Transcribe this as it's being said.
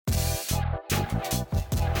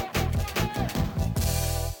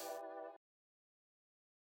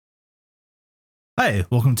Hi,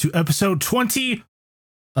 welcome to episode 20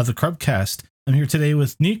 of the Crubcast. I'm here today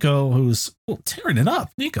with Nico, who's tearing it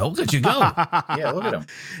up. Nico, look at you go. Yeah, look at him.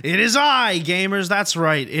 It is I, gamers. That's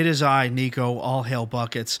right. It is I, Nico. All hail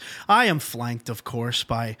buckets. I am flanked, of course,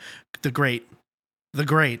 by the great Chris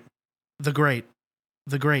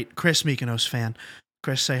Mykonos fan.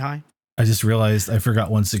 Chris, say hi. I just realized I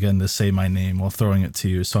forgot once again to say my name while throwing it to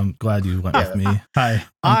you, so I'm glad you went with me. Hi,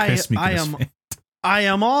 I'm Chris Mykonos fan. I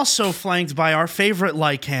am also flanked by our favorite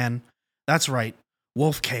Lycan. That's right,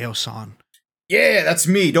 Wolf Chaos-on. Yeah, that's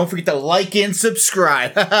me. Don't forget to like and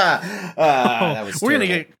subscribe. We're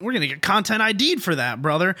gonna get content ID'd for that,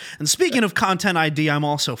 brother. And speaking of content ID, I'm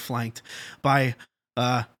also flanked by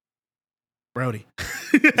Brody.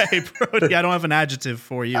 Hey, Brody, I don't have an adjective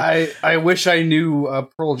for you. I wish I knew a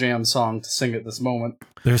Pearl Jam song to sing at this moment.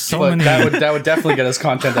 There's so many that would definitely get us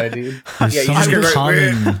content ID. There's so many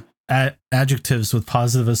common adjectives with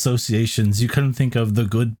positive associations. You couldn't think of the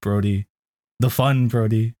good Brody, the fun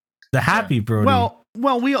Brody, the happy Brody.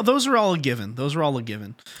 Well, those are all a given.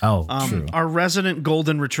 Oh, true. Our resident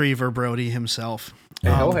golden retriever Brody himself.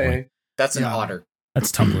 Hey. That's an otter. That's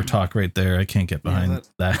Tumblr talk right there. I can't get behind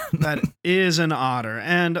that. That is an otter.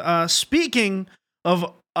 And speaking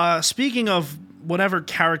of whatever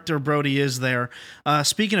character Brody is there,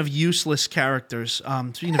 speaking of useless characters,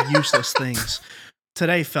 speaking of useless things,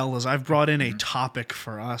 today, fellas, I've brought in a topic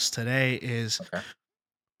for us. Today is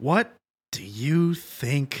what do you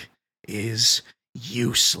think is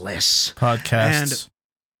useless? Podcasts.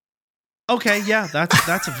 And okay, yeah,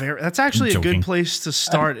 that's actually a good place to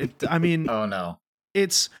start. I mean, oh no.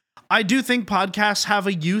 I do think podcasts have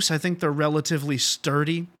a use. I think they're relatively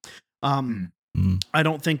sturdy. I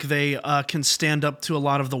don't think they can stand up to a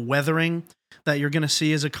lot of the weathering that you're going to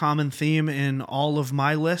see as a common theme in all of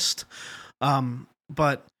my list.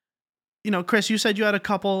 But you know, Chris, you said you had a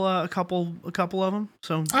couple of them.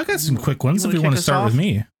 So I got some quick ones if you want to start with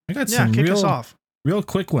me. I got some real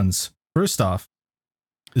quick ones. First off,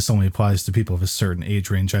 this only applies to people of a certain age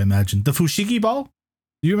range, I imagine. The Fushigi ball?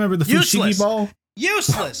 Do you remember the Fushigi ball?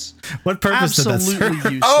 Useless. What purpose did that serve?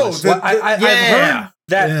 Useless. Oh, I've heard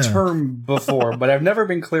that term before, but I've never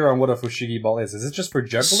been clear on what a Fushigi ball is. Is it just for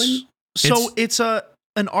juggling? So it's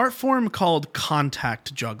an art form called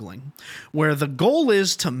contact juggling, where the goal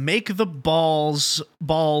is to make the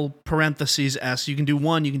ball parentheses S, you can do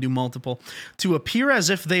one, you can do multiple, to appear as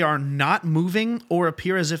if they are not moving or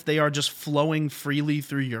appear as if they are just flowing freely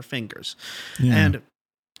through your fingers. Yeah. And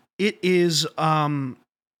it is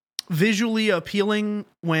visually appealing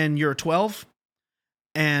when you're 12,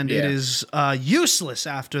 and it is useless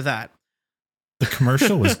after that. The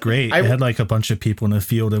commercial was great. It had like a bunch of people in the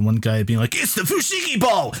field and one guy being like, "It's the Fushigi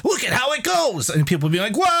ball! Look at how it goes!" And people would be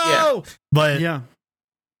like, "Whoa!" Yeah. But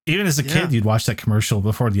even as a kid, you'd watch that commercial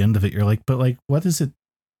before the end of it. You're like, "But like, what is it?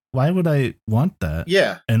 Why would I want that?"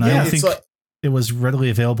 Yeah. And I don't think it was readily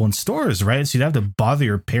available in stores, right? So you'd have to bother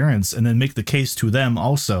your parents and then make the case to them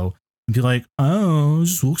also and be like, "Oh,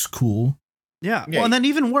 this looks cool." Yeah. Well, and then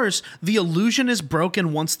even worse, the illusion is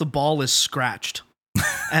broken once the ball is scratched.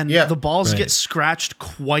 And the balls get scratched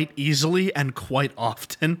quite easily and quite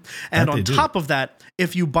often. And on top of that,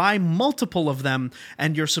 if you buy multiple of them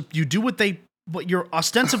and you do what you're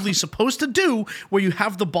ostensibly supposed to do, where you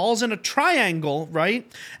have the balls in a triangle, right?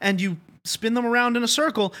 And you spin them around in a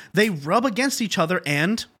circle, they rub against each other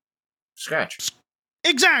and scratch.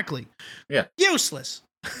 Exactly. Yeah. Useless.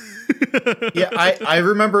 Yeah, I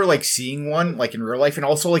remember like seeing one like in real life, and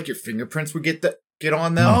also like your fingerprints would get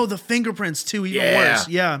on them. Oh, the fingerprints too, even worse.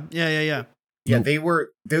 Yeah. Yeah,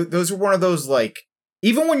 those were one of those, like,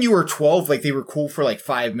 even when you were 12, like they were cool for like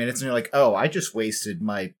 5 minutes, and you're like, oh, I just wasted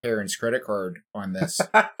my parents' credit card on this.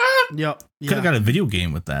 Yep. Could have got a video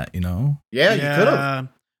game with that, you know? Yeah, you could have.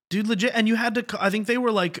 Dude, legit. And you had to, I think they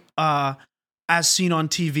were like as seen on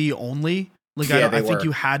TV only. Like, I think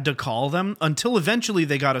you had to call them until eventually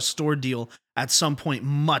they got a store deal at some point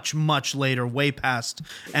much, much later, way past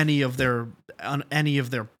any of their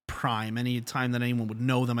prime, any time that anyone would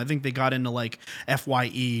know them. I think they got into like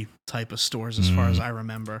FYE type of stores as far as I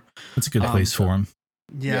remember. That's a good place for them.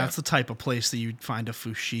 Yeah, it's the type of place that you'd find a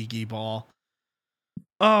Fushigi ball.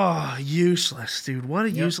 Oh, useless, dude. What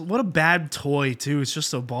a bad toy, too. It's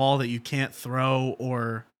just a ball that you can't throw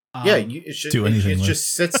or... it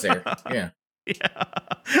just sits there. Yeah. Yeah.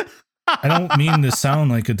 I don't mean to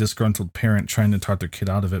sound like a disgruntled parent trying to talk their kid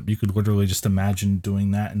out of it, but you could literally just imagine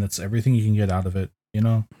doing that, and that's everything you can get out of it, you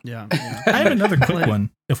know? Yeah. I have another quick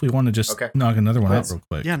one, if we want to just knock another one out real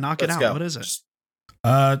quick. Yeah, knock it out. Go. What is it?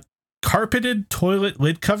 Carpeted toilet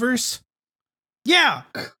lid covers? Yeah.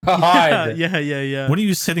 God. Yeah. What are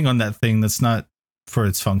you sitting on that thing that's not for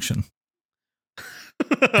its function?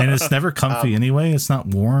 And it's never comfy anyway. It's not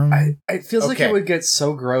warm. It feels like it would get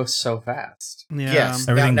so gross so fast. Yeah. Yes.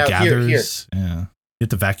 Everything now, gathers. Here. Yeah. You have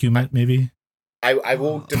to vacuum it, maybe? I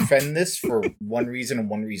will defend this for one reason and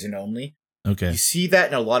one reason only. Okay. You see that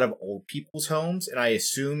in a lot of old people's homes, and I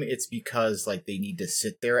assume it's because like they need to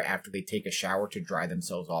sit there after they take a shower to dry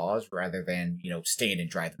themselves off rather than, stand and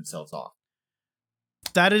dry themselves off.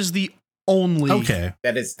 That is the only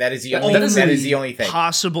That is the only thing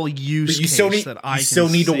possible use case that I you still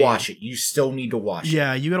need to wash it. You still need to wash it.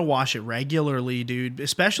 Yeah, you got to wash it regularly, dude.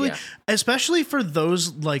 Especially for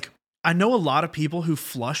those, like, I know a lot of people who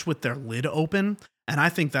flush with their lid open, and I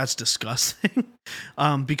think that's disgusting.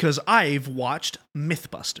 Because I've watched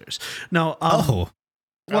Mythbusters. Now,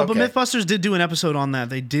 but Mythbusters did do an episode on that.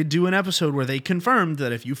 They did do an episode where they confirmed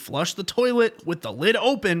that if you flush the toilet with the lid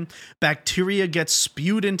open, bacteria gets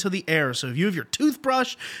spewed into the air. So if you have your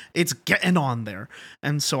toothbrush, it's getting on there.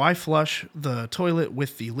 And so I flush the toilet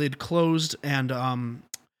with the lid closed, and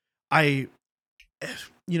I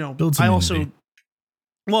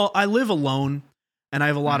live alone, and I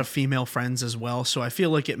have a lot of female friends as well, so I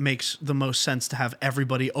feel like it makes the most sense to have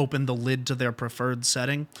everybody open the lid to their preferred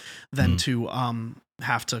setting than to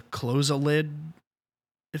have to close a lid,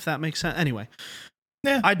 if that makes sense. Anyway,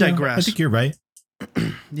 I digress. I think you're right.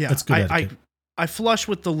 Yeah, that's good. I flush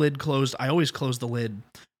with the lid closed. I always close the lid,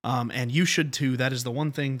 and you should too. That is the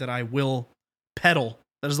one thing that I will peddle.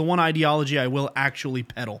 That is the one ideology I will actually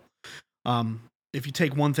peddle. If you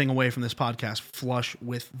take one thing away from this podcast, flush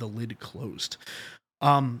with the lid closed.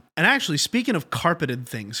 And actually, speaking of carpeted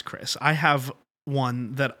things, Chris, I have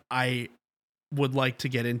one that I would like to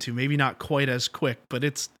get into. Maybe not quite as quick, but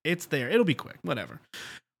it's there. It'll be quick, whatever.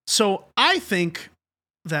 So I think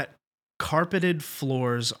that carpeted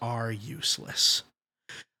floors are useless.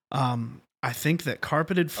 I think that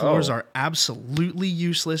carpeted floors are absolutely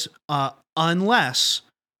useless unless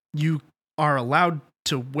you are allowed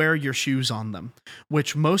to wear your shoes on them,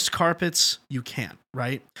 which most carpets you can't,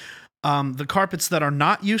 right? The carpets that are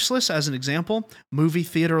not useless, as an example, movie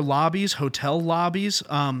theater lobbies, hotel lobbies,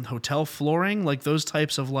 hotel flooring, like those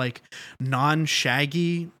types of like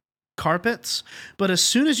non-shaggy carpets. But as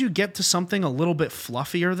soon as you get to something a little bit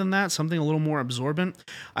fluffier than that, something a little more absorbent,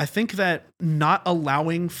 I think that not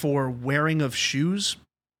allowing for wearing of shoes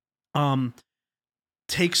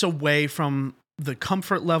takes away from the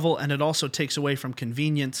comfort level, and it also takes away from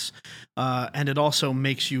convenience, and it also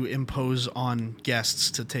makes you impose on guests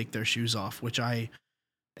to take their shoes off, which I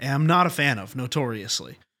am not a fan of,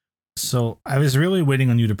 notoriously. So I was really waiting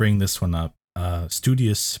on you to bring this one up.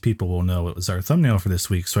 Studious people will know it was our thumbnail for this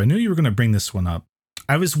week, so I knew you were going to bring this one up.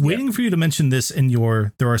 I was waiting for you to mention this in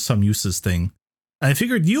your "there are some uses" thing. I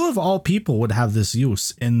figured you of all people would have this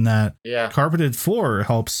use in that carpeted floor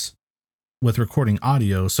helps with recording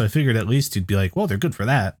audio, so I figured at least you'd be like, well, they're good for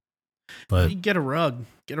that. But you get a rug.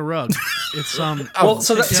 Get a rug. It's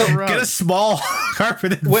get a small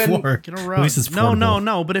carpeted floor. Get a rug. At least it's portable.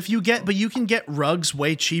 No. But you can get rugs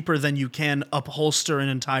way cheaper than you can upholster an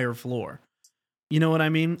entire floor. You know what I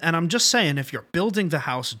mean? And I'm just saying, if you're building the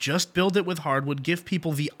house, just build it with hardwood. Give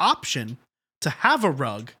people the option to have a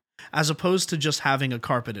rug as opposed to just having a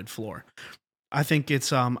carpeted floor. I think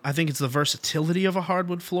it's the versatility of a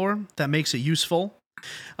hardwood floor that makes it useful.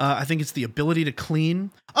 I think it's the ability to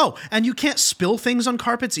clean. Oh, and you can't spill things on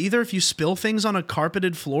carpets either. If you spill things on a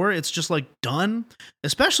carpeted floor, it's just like done.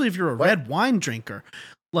 Especially if you're a red wine drinker.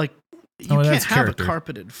 Like, you can't have a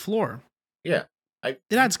carpeted floor. Yeah. It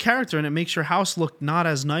adds character, and it makes your house look not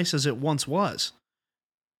as nice as it once was.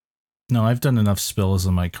 No, I've done enough spills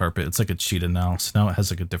on my carpet. It's like a cheetah now, so now it has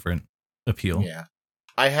like a different appeal. Yeah.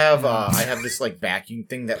 I have this like vacuum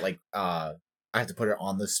thing that like I have to put it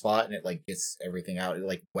on the spot, and it like gets everything out. It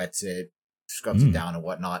like wets it, scrubs it down and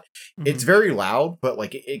whatnot. Mm-hmm. It's very loud, but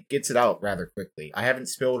like it gets it out rather quickly. I haven't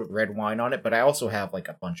spilled red wine on it, but I also have like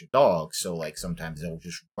a bunch of dogs, so like sometimes they'll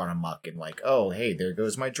just run amok and like, oh hey, there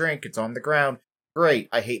goes my drink. It's on the ground. Great.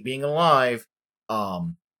 I hate being alive.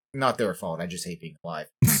 Not their fault. I just hate being alive.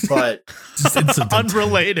 But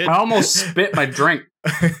unrelated. I almost spit my drink.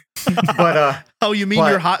 But you mean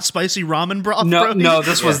your hot spicy ramen broth? No,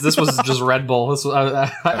 this was just Red Bull.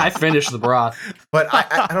 I finished the broth. But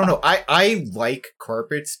I don't know. I like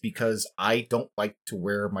carpets because I don't like to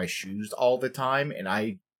wear my shoes all the time, and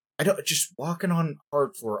I don't just walking on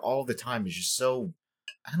hard floor all the time is just so.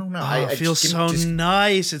 I don't know. It feels so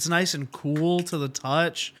nice. It's nice and cool to the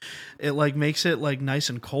touch. It like makes it like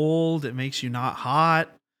nice and cold. It makes you not hot.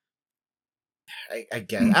 I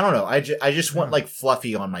get it. I don't know. I just want like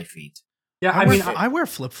fluffy on my feet. Yeah, I wear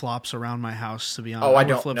flip flops around my house. To be honest, I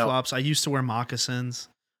don't wear flip flops. I used to wear moccasins.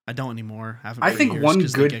 I don't anymore. I think one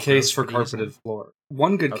good case for carpeted floor.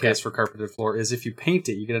 One good case for carpeted floor is if you paint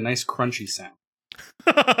it, you get a nice crunchy sound.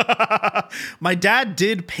 My dad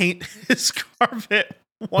did paint his carpet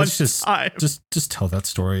one time. Just tell that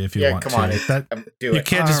story if you want come to. on, do it. You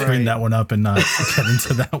can't just bring that one up and not get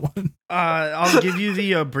into that one. I'll give you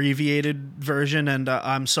the abbreviated version, and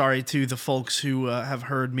I'm sorry to the folks who have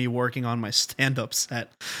heard me working on my stand-up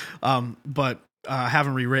set, but I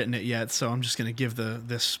haven't rewritten it yet, so I'm just going to give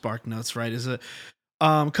this Spark Notes, right?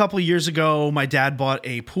 A couple years ago, my dad bought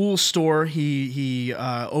a pool store. He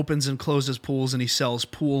opens and closes pools, and he sells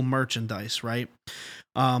pool merchandise, right?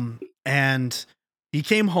 And he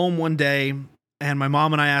came home one day, and my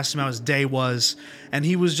mom and I asked him how his day was, and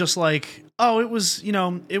he was just like, oh, it was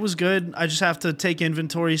good. I just have to take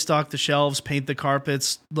inventory, stock the shelves, paint the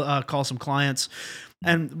carpets, call some clients.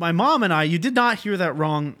 And my mom and I, you did not hear that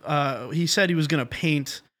wrong. He said he was going to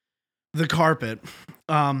paint the carpet,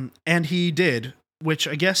 and he did, which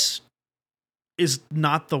I guess is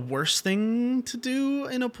not the worst thing to do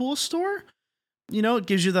in a pool store. You know, it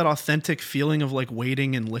gives you that authentic feeling of like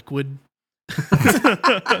wading in liquid.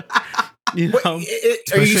 You know, are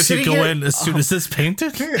you if you go in as soon as it's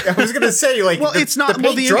painted? I was gonna say, like, well, it's not.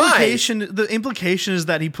 The implication is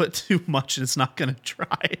that he put too much and it's not gonna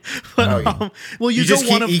dry. But, you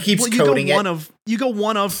go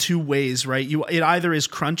one of two ways, right? It either is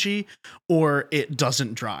crunchy or it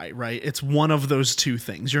doesn't dry, right? It's one of those two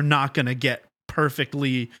things. You're not gonna get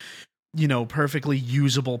perfectly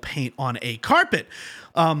usable paint on a carpet.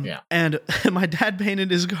 And my dad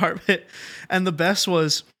painted his carpet, and the best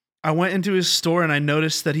was, I went into his store and I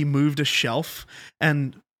noticed that he moved a shelf,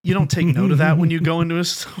 and you don't take note of that when you go into a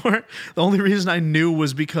store. The only reason I knew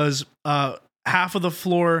was because half of the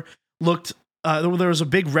floor looked, there was a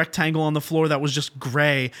big rectangle on the floor that was just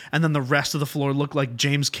gray, and then the rest of the floor looked like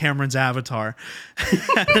James Cameron's Avatar.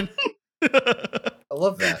 I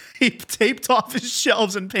love that. He taped off his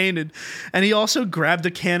shelves and painted, and he also grabbed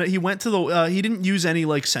a can. He went to the. He didn't use any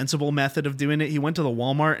like sensible method of doing it. He went to the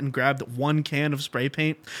Walmart and grabbed one can of spray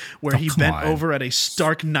paint, where he bent over at a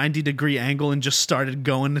stark 90-degree angle and just started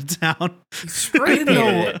going to town.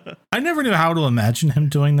 I never knew how to imagine him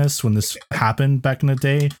doing this when this happened back in the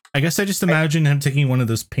day. I guess I just imagine him taking one of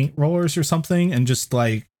those paint rollers or something and just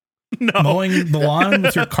like mowing the lawn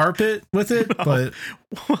with your carpet with it. But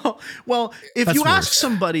well, if you ask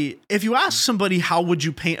somebody how would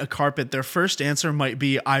you paint a carpet, their first answer might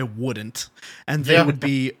be I wouldn't, and they would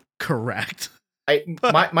be correct.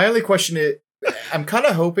 My only question is, I'm kind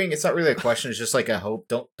of hoping it's not really a question, it's just like a hope.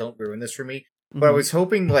 Don't ruin this for me. But I was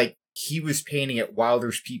hoping like he was painting it while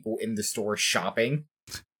there's people in the store shopping.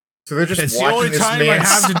 So they're just watching the only time I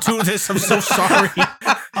have to do this. I'm so sorry.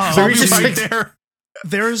 So he's just like there.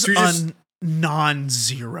 There's a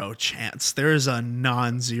non-zero chance. There is a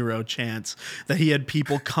non-zero chance that he had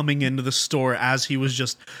people coming into the store as he was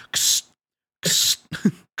just. It's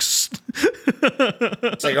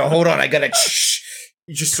like, oh, hold on, I gotta.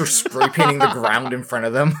 You just start spray painting the ground in front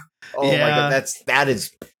of them. Oh my god, that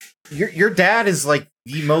is. Your dad is like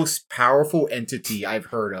the most powerful entity I've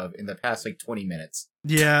heard of in the past like 20 minutes.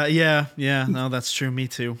 Yeah. No, that's true. Me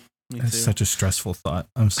too. It's such a stressful thought.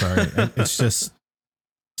 I'm sorry. It's just.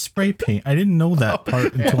 Spray paint. I didn't know that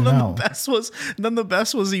part until now. The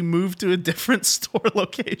best was he moved to a different store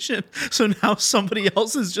location, so now somebody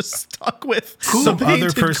else is just stuck with some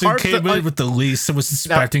other person came in with the lease and was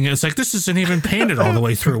inspecting it. It's like, this isn't even painted all the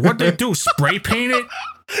way through. What did they do? Spray paint it?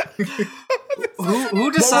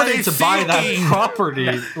 Who decided to buy that property?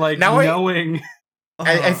 Like knowing.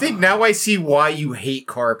 I think now I see why you hate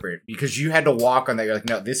carpet, because you had to walk on that. You're like,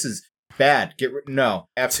 no, this is bad. No,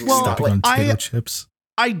 absolutely not. On potato chips.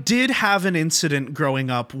 I did have an incident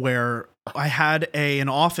growing up where I had an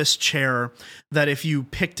office chair that if you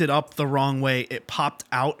picked it up the wrong way, it popped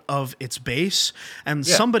out of its base. And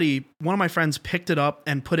one of my friends picked it up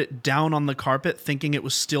and put it down on the carpet thinking it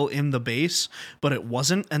was still in the base, but it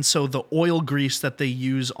wasn't. And so the oil grease that they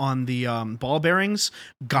use on the ball bearings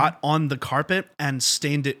got on the carpet and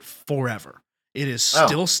stained it forever. It is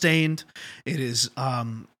still stained. It is,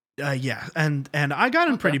 and I got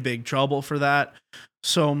in pretty big trouble for that.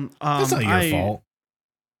 So that's not your fault.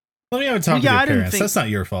 Let me have a talk to your parents. That's not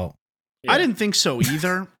your fault. I didn't think so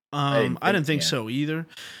either. I didn't think so either.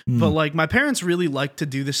 But like my parents really liked to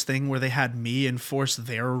do this thing where they had me enforce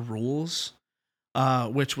their rules,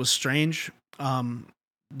 which was strange.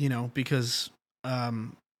 Because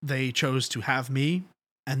they chose to have me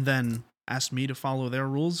and then asked me to follow their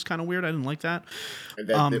rules. Kind of weird. I didn't like that.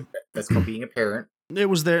 That's called being a parent. It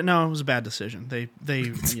was it was a bad decision.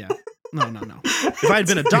 No. If I had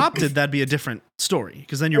been adopted, that'd be a different story,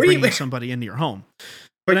 because then you're bringing somebody into your home.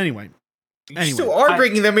 But anyway. You still are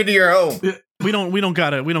bringing them into your home. We don't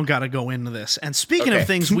gotta go into this. And speaking of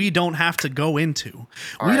things we don't have to go into,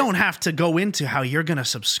 don't have to go into how you're gonna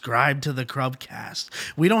subscribe to the Crubcast.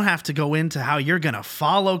 We don't have to go into how you're gonna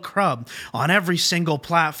follow Crub on every single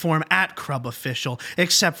platform at Crub Official,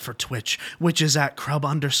 except for Twitch, which is at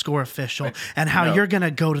Crub_official, and how you're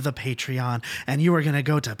gonna go to the Patreon, and you are gonna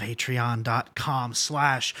go to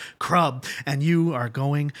patreon.com/Crub, and you are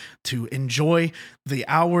going to enjoy the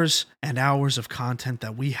hours and hours of content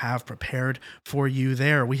that we have prepared for you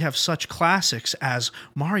there. We have such classics as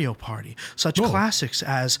Mario Party, such classics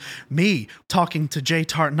as me talking to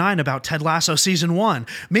JTart9 about Ted Lasso Season 1,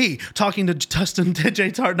 me talking to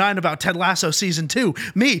JTart9 about Ted Lasso Season 2,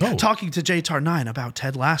 me talking to JTart9 about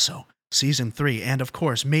Ted Lasso Season 3, and of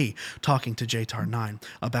course, me talking to JTart9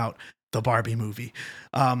 about the Barbie movie.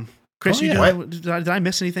 Chris, did I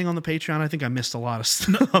miss anything on the Patreon? I think I missed a lot of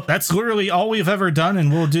stuff. That's literally all we've ever done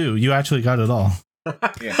and will do. You actually got it all.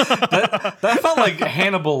 that felt like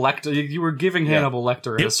Hannibal Lecter. You were giving Hannibal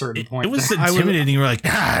Lecter at a certain point. It was intimidating. You were like,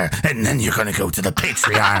 and then you're gonna go to the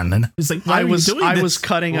Patreon. And it's like, I was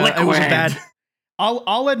cutting. It was bad.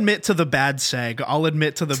 I'll admit to the bad seg. I'll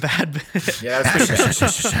admit to the bad bit. Yeah,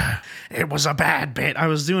 that's pretty It was a bad bit. I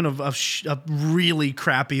was doing a really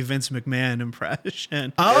crappy Vince McMahon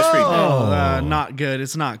impression. Not good.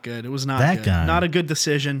 It's not good. It was not that good. Guy. Not a good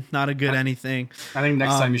decision. Not a good anything. I think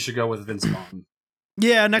next time you should go with Vince Vaughn.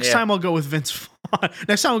 Yeah, next time I'll go with Vince Vaughn.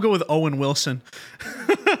 Next time I'll go with Owen Wilson.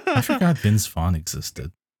 I forgot Vince Vaughn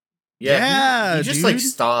existed. Yeah, he just like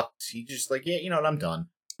stopped. He just like, you know what, I'm done.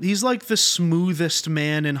 He's like the smoothest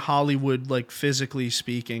man in Hollywood, like physically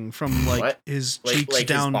speaking, from like his cheeks like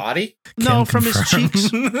down. His body? No, from his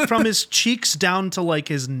cheeks down to like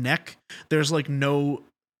his neck. There's like no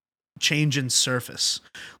change in surface.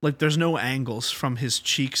 Like there's no angles from his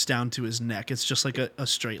cheeks down to his neck. It's just like a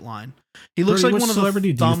straight line. He looks like one of the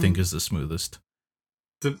celebrity do you think is the smoothest?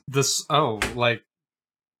 Like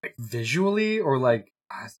visually or like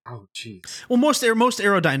jeez. Well, most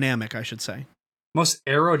aerodynamic, I should say. Most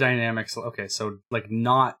aerodynamics. Okay, so like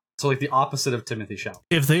the opposite of Timothy Chalamet.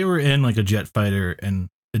 If they were in like a jet fighter and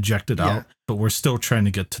ejected out, but we're still trying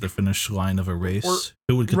to get to the finish line of a race,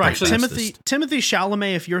 who would get the fastest? Timothy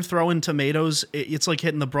Chalamet, if you're throwing tomatoes, it's like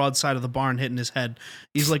hitting the broadside of the barn, hitting his head.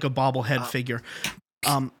 He's like a bobblehead figure.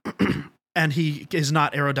 And he is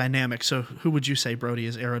not aerodynamic. So who would you say, Brody,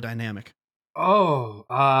 is aerodynamic?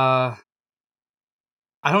 I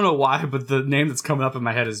don't know why, but the name that's coming up in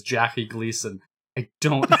my head is Jackie Gleason. I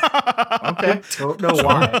don't know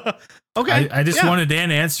why. Okay. I just wanted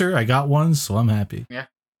an answer. I got one, so I'm happy. Yeah.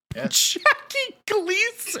 Jackie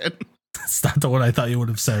Gleason. It's not the one I thought you would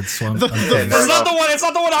have said. So it's not the one. It's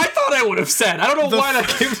not the one I thought I would have said. I don't know why that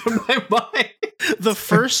came to my mind. The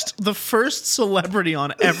first celebrity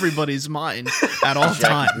on everybody's mind at all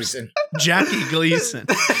times. Jackie Gleason.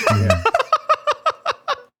 Yeah.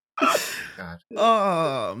 God.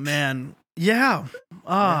 Oh man. Yeah.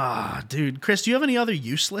 Dude. Chris, do you have any other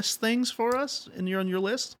useless things for us on your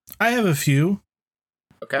list? I have a few.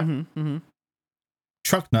 Okay. Mm-hmm.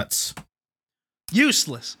 Truck nuts.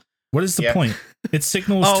 Useless. What is the point? It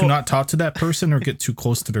signals to not talk to that person or get too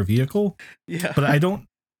close to their vehicle. Yeah. But I don't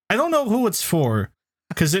know who it's for,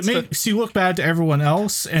 because it makes you look bad to everyone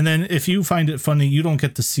else, and then if you find it funny, you don't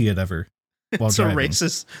get to see it ever. It's a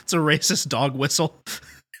racist dog whistle.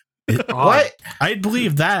 What? I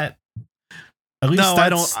believe that. At least I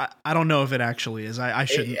don't know if it actually is. I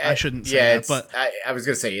shouldn't say that, but I was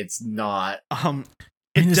gonna say it's not.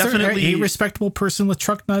 Is definitely there a respectable person with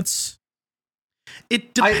truck nuts.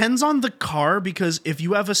 It depends on the car, because if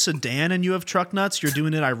you have a sedan and you have truck nuts, you're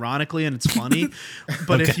doing it ironically and it's funny.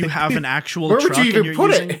 But if you have an actual Where truck would you even and you're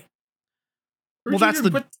put using it? Well, that's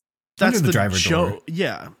the driver show. door.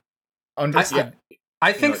 Yeah.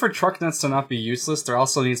 I think for truck nuts to not be useless, there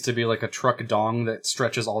also needs to be like a truck dong that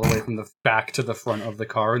stretches all the way from the back to the front of the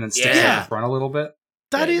car and then sticks out the front a little bit.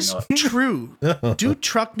 That is true. Do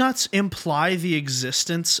truck nuts imply the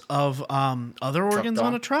existence of other organs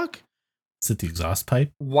on a truck? Is it the exhaust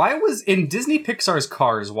pipe? Why was in Disney Pixar's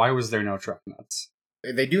Cars? Why was there no truck nuts?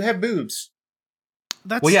 They do have boobs.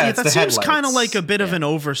 That seems kind of like a bit of an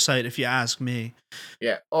oversight, if you ask me.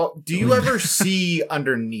 Yeah. Oh, do you ever see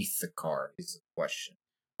underneath the car? Is the question.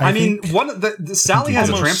 I mean, Sally has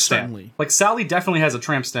a tramp stamp. Like Sally definitely has a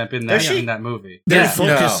tramp stamp in that movie. They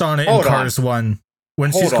focus on it in Cars 1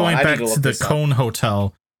 when she's going back to the Cone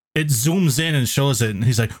Hotel. It zooms in and shows it, and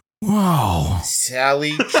he's like, "Wow,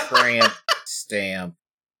 Sally tramp stamp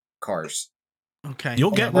Cars." Okay,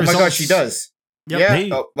 you'll get results. Oh my god, she does. Yep.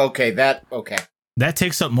 Yeah. Okay. That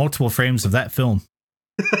takes up multiple frames of that film.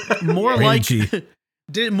 More like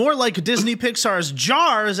More like Disney Pixar's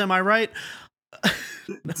Jars, am I right?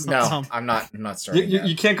 No, I'm not starting.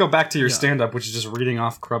 You can't go back to your stand-up, which is just reading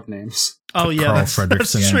off Crub names. Oh yeah, Carl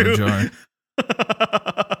that's true.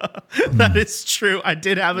 That is true. I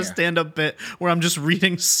did have a stand-up bit where I'm just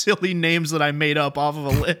reading silly names that I made up off of a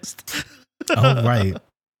list. Oh right,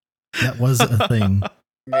 that was a thing.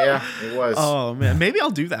 Yeah, it was. Oh man, maybe I'll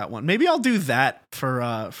do that one. Maybe I'll do that for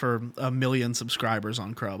 1 million subscribers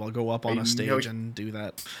on Crub. I'll go up on a stage and do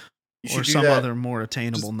that, or some other more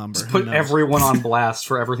attainable number. Just put everyone on blast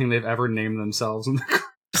for everything they've ever named themselves.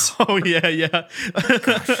 Oh yeah.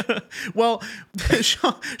 Well,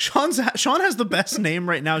 Sean has the best name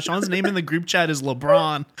right now. Sean's name in the group chat is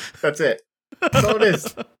LeBron. That's it. That's all it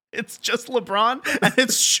is. It's just LeBron, and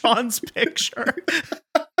it's Sean's picture,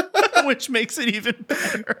 which makes it even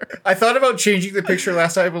better. I thought about changing the picture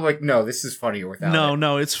last night, but like, no, this is funnier without it.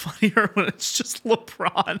 No, it's funnier when it's just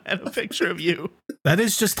LeBron and a picture of you. That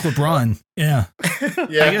is just LeBron. Yeah.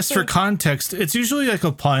 Yeah. I guess for context, it's usually like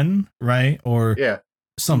a pun, right? Or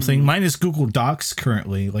something. Mine is Google Docs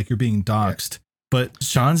currently, like you're being doxxed. But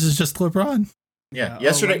Sean's is just LeBron. Yeah.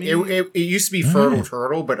 Yesterday, it used to be Fertile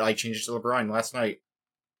Turtle, but I changed it to LeBron last night.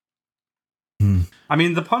 I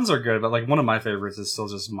mean, the puns are good, but like one of my favorites is still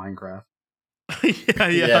just Minecraft.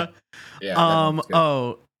 Yeah.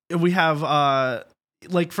 Yeah. We have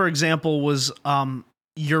like for example was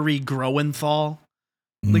Yuri Groenthal.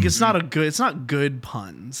 Like it's not good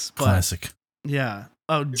puns. But, classic. Yeah.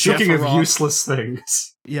 Oh, speaking of useless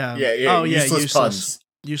things. Yeah. Yeah. Oh yeah, useless puns.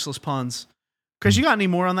 Useless puns. Chris, you got any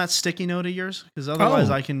more on that sticky note of yours? Because otherwise,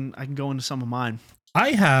 I can go into some of mine.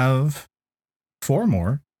 I have 4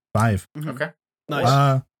 more. 5. Mm-hmm. Okay.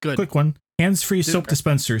 Nice. Good. Quick one. Hands-free soap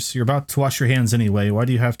dispensers. You're about to wash your hands anyway. Why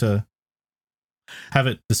do you have to have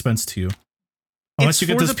it dispensed to you? Unless you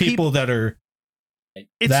get those people that are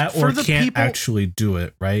that or can't actually do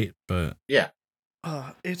it, right? But yeah.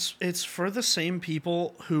 It's for the same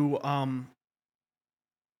people who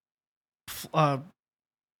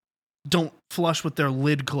don't flush with their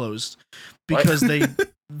lid closed because they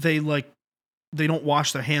don't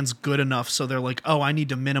wash their hands good enough, so they're like, oh, I need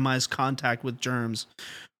to minimize contact with germs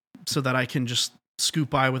so that I can just scoop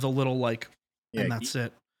by with a little and that's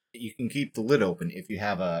it. You can keep the lid open if you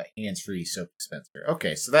have a hands-free soap dispenser.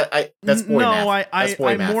 Okay, so that's boy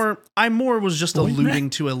math. I more was just alluding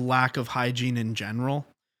to a lack of hygiene in general.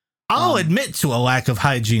 I'll admit to a lack of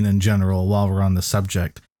hygiene in general while we're on the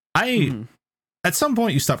subject. At some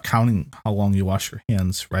point you stop counting how long you wash your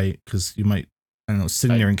hands, right? Because you might, I don't know,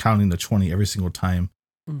 sitting there and counting the 20 every single time.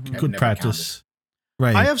 Mm-hmm. Good practice.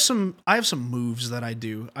 Right. I have some moves that I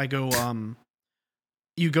do. I go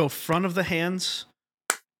you go front of the hands,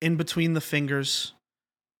 in between the fingers,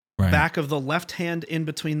 back of the left hand in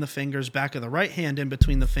between the fingers, back of the right hand in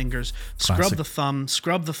between the fingers, scrub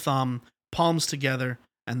the thumb, palms together,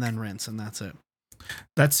 and then rinse, and that's it.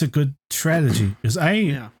 That's a good strategy. Because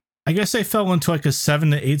I guess I fell into like a 7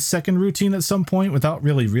 to 8 second routine at some point without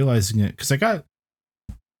really realizing it. Because I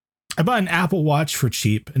bought an Apple Watch for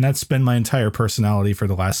cheap, and that's been my entire personality for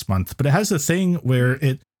the last month. But it has a thing where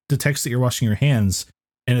it detects that you're washing your hands,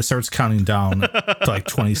 and it starts counting down to like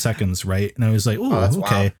 20 seconds, right? And I was like, "Oh,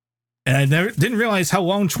 okay." Wow. And I didn't realize how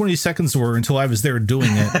long 20 seconds were until I was there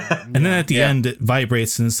doing it. And then at the end, it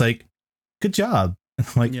vibrates, and it's like, "Good job." And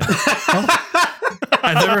I'm like, oh.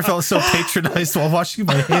 I've never felt so patronized while washing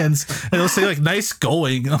my hands. And they'll say like, "Nice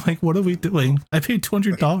going." And I'm like, "What are we doing? I paid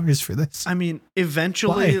 $200 for this." I mean,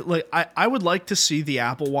 eventually, like I would like to see the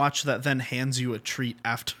Apple Watch that then hands you a treat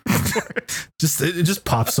after. It just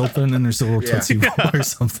pops open and there's a little Tootsie Roll or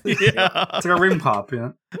something. Yeah. It's like a ring pop,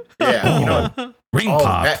 Yeah. Ring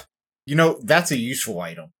pop. That's a useful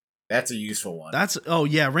item. That's a useful one.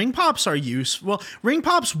 Ring pops are useful. Well, ring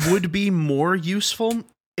pops would be more useful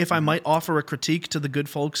if I might offer a critique to the good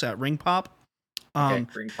folks at Ring Pop.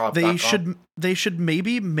 Ringpop.com. They should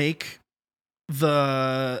maybe make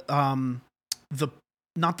the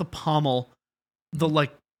not the pommel, the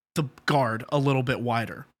guard a little bit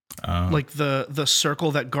wider. Like the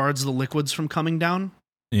circle that guards the liquids from coming down.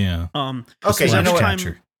 Yeah. Okay.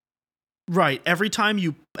 Every time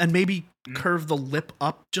you maybe curve the lip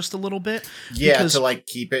up just a little bit. Yeah, because, to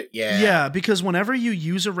keep it. Yeah. Yeah, because whenever you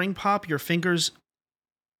use a ring pop, your fingers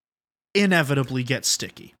inevitably get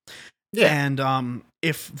sticky. Yeah. And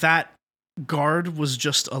if that guard was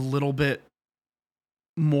just a little bit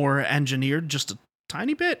more engineered, just a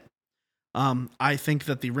tiny bit, I think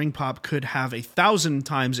that the ring pop could have 1,000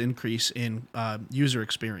 times increase in user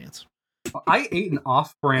experience. I ate an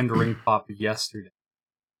off-brand ring pop yesterday.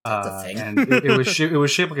 That's a thing. And it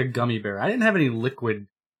was shaped like a gummy bear. I didn't have any liquid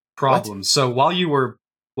problems. What? So while you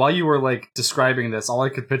while you were like describing this, all I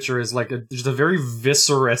could picture is like just a very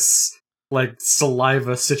viscerous like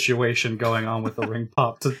saliva situation going on with the ring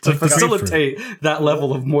pop to like facilitate that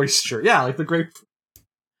level of moisture. Yeah, like the grapefruit.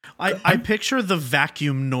 I picture the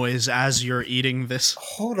vacuum noise as you're eating this.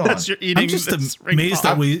 Hold on. As you're eating I'm just this amazed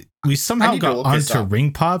that we somehow got onto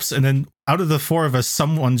ring pops, and then out of the four of us,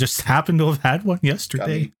 someone just happened to have had one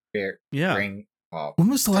yesterday. Yeah. Ring pop. When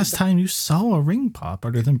was the last time you saw a ring pop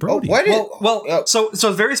other than Brody?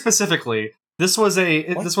 So very specifically, this was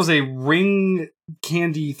a ring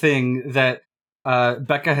candy thing that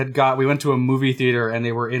Becca had got. We went to a movie theater and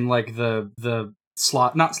they were in like the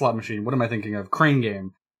not slot machine. What am I thinking of? Crane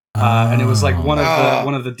game. And it was like one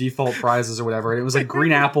of the default prizes or whatever. And it was like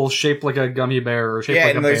green apple shaped like a gummy bear or shaped like a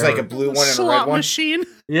bear. Yeah, and there's like a blue one and a red one. Slot machine.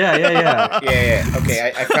 Yeah. Yeah.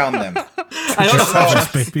 Okay, I found them. I don't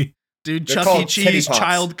know. Baby. Dude, They're Chuck E. Cheese Teddy Pops.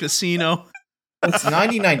 Child Casino. It's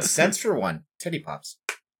 99 cents for one. Teddy Pops.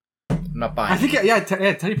 I'm not buying. I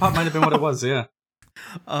think Teddy Pop might have been what it was. Yeah.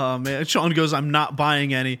 Oh man, Sean goes, "I'm not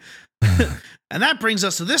buying any." And that brings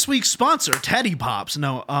us to this week's sponsor, Teddy Pops.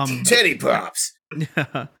 No, Teddy Pops.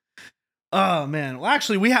 Yeah. Oh man. Well,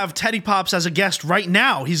 actually, we have Teddy Pops as a guest right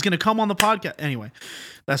now. He's going to come on the podcast. Anyway,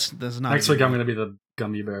 that's not. Next week, I'm going to be the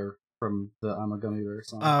gummy bear from the "I'm a Gummy Bear"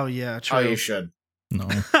 song. Oh yeah, true. Oh, you should. No.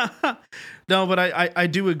 No, but I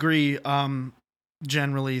do agree.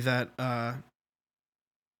 Generally, that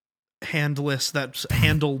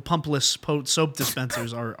handle pumpless soap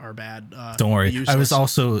dispensers are bad. Don't worry. Useless. I was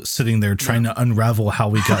also sitting there trying to unravel how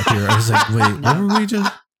we got here. I was like, wait, what were we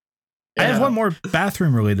just? Yeah. I have one more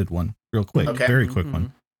bathroom related one, real quick, very quick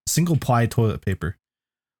one. Single ply toilet paper.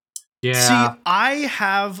 Yeah. See, I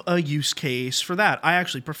have a use case for that. I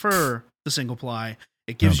actually prefer the single ply.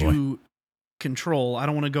 It gives you control. I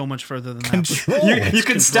don't want to go much further than that. You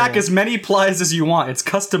can stack as many plies as you want. It's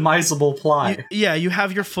customizable ply. You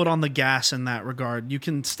have your foot on the gas in that regard. You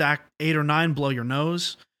can stack 8 or 9 below your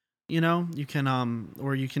nose. You know, you can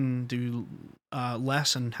or you can do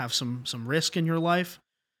less and have some risk in your life.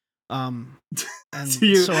 And do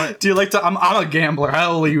you like to? I'm a gambler. I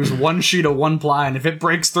only use one sheet of one ply, and if it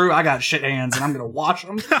breaks through, I got shit hands, and I'm gonna wash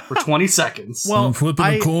them for 20 seconds. Well, I'm flipping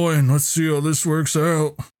a coin. Let's see how this works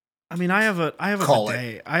out. I mean, I have a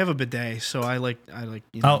bidet. I have a bidet, so I like.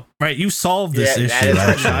 You know. Oh, right. You solved this issue.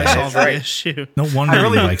 I solved the issue. No wonder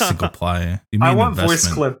you like single ply. I want voice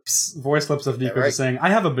clips of Nico just saying, "I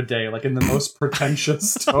have a bidet," like in the most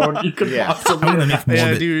pretentious tone you could possibly.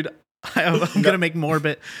 Yeah, dude. I'm gonna make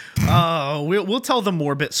Morbit. We'll tell the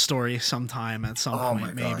Morbit story sometime at some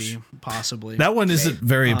point, maybe, possibly. That one isn't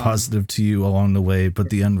very positive to you along the way, but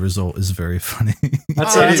the end result is very funny.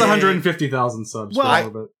 That's 150,000 subs.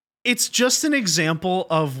 Well, it's just an example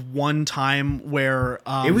of one time where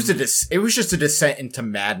it was just a descent into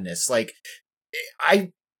madness. Like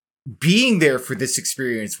being there for this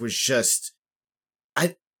experience was just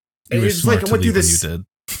it was like I went through this.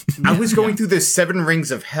 I was going through the 7 rings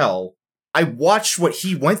of hell. I watched what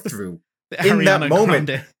he went through in that moment.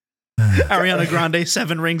 Ariana Grande,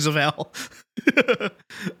 7 rings of hell.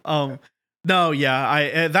 No,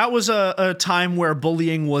 yeah, that was a time where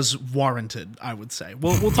bullying was warranted. I would say.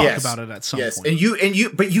 We'll talk about it at some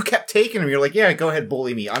point. But you kept taking him. You're like, yeah, go ahead,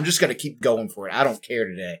 bully me. I'm just gonna keep going for it. I don't care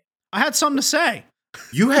today. I had something to say.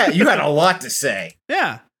 You had a lot to say.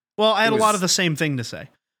 Yeah. Well, I had a lot of the same thing to say.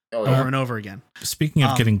 Over and over again. Speaking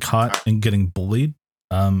of getting caught and getting bullied,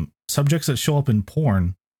 subjects that show up in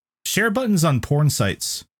porn, share buttons on porn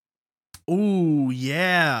sites. Ooh,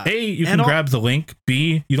 yeah. A, you can grab the link.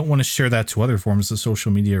 B, you don't want to share that to other forms of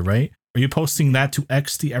social media, right? Are you posting that to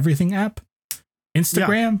X, the everything app?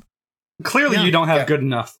 Instagram? Yeah. Clearly you don't have good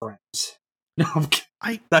enough friends. No,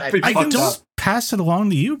 I don't pass it along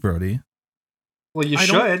to you, Brody. Well, you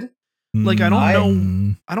should. I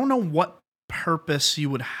don't know what purpose you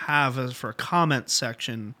would have as for a comment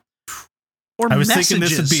section or I was thinking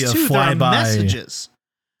this would be a flyby.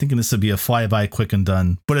 Thinking this would be a flyby, quick and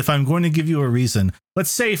done. But if I'm going to give you a reason,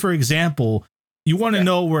 let's say, for example, you want to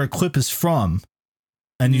know where a clip is from,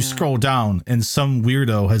 and you scroll down, and some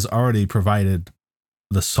weirdo has already provided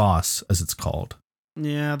the sauce, as it's called.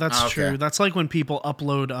 Yeah, that's true. That's like when people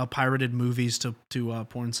upload pirated movies to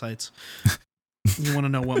porn sites. You want to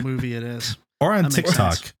know what movie it is, or on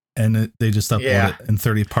TikTok. And they just upload it in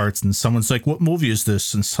 30 parts, and someone's like, "What movie is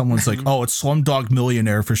this?" And someone's like, "Oh, it's Slumdog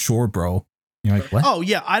Millionaire for sure, bro." You're like, "What?" Oh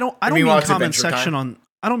yeah, I don't mean comment section on.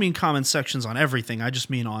 I don't mean comment sections on everything. I just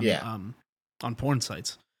mean on porn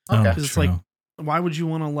sites. Okay, because it's like, why would you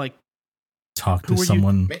want to like talk to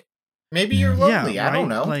someone? Maybe you're lonely. I don't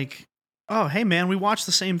know. Like, oh hey man, we watch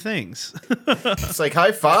the same things. It's like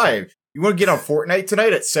high five. You want to get on Fortnite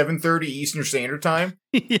tonight at 7:30 Eastern Standard Time?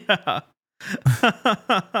 Yeah.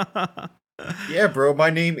 Yeah, bro. My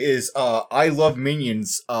name is I love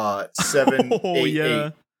Minions 788. Oh yeah.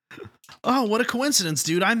 Oh, what a coincidence,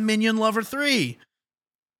 dude! I'm Minion Lover 3.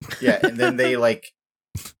 Yeah, and then they like.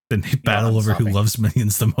 Then they battle over who loves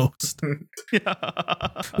Minions the most.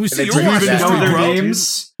 Yeah. We see you your even know their bro.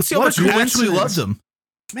 names. Let's see how much you actually love them.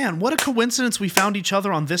 Man, what a coincidence we found each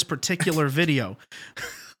other on this particular video.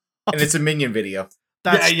 And it's a Minion video.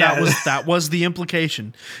 That was the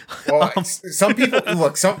implication. Well, some people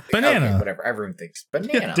look banana. Okay, whatever. Everyone thinks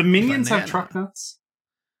banana. Yeah, do Minions have truck nuts?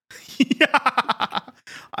 Yeah.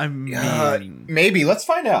 I mean, maybe. Let's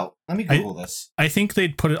find out. Let me Google this. I think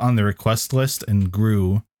they'd put it on the request list, and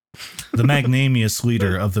Gru, the magnanimous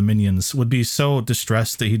leader of the Minions, would be so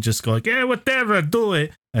distressed that he'd just go like, "Yeah, whatever, do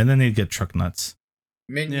it," and then they'd get truck nuts.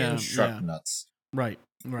 Minions truck nuts. Right.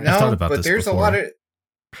 No, thought about but this there's before. a lot of.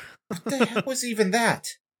 What the hell was even that?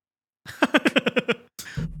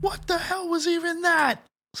 What the hell was even that?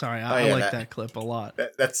 Sorry, I like that clip a lot.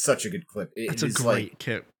 That's such a good clip. It's a great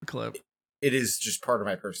clip. It is just part of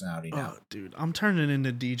my personality now. Oh, dude, I'm turning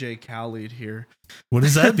into DJ Khaled here. What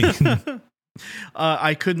does that mean?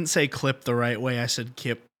 I couldn't say clip the right way. I said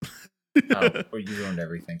kip. Well, you ruined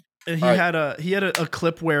everything. And he had a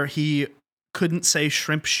clip where he couldn't say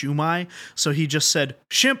shrimp shumai, so he just said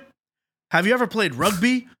shimp. Have you ever played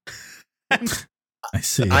rugby? I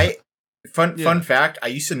see. Fun fact, I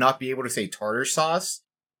used to not be able to say tartar sauce.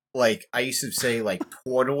 Like I used to say like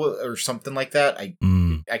portal or something like that. I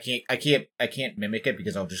can't mimic it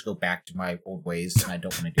because I'll just go back to my old ways and I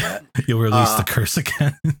don't want to do that. You'll release the curse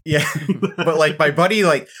again. Yeah. But like my buddy,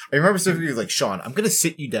 like I remember specifically like, Sean, I'm gonna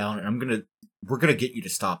sit you down and we're gonna get you to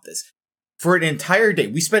stop this. For an entire day.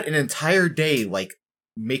 We spent an entire day like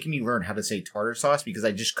making me learn how to say tartar sauce because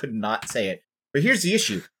I just could not say it. But here's the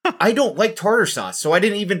issue. I don't like tartar sauce, so I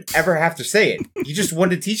didn't even ever have to say it. You just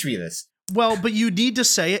wanted to teach me this. Well, but you need to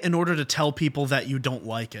say it in order to tell people that you don't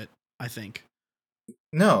like it, I think.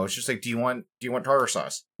 No, it's just like, do you want tartar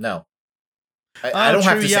sauce? No. I don't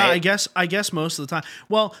have to say it. I guess most of the time.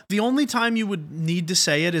 Well, the only time you would need to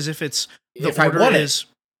say it is if it's if I want it.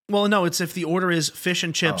 Well, no, it's if the order is fish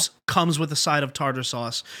and chips comes with a side of tartar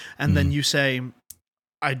sauce, and then you say,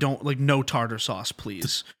 I don't like no tartar sauce,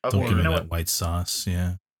 please. Don't give me that white sauce.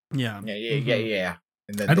 Yeah. Yeah. Yeah.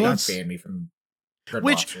 And then they ban me from Red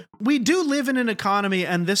Lobster. We do live in an economy,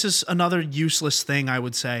 and this is another useless thing I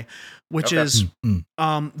would say, which is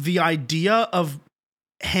the idea of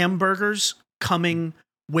hamburgers coming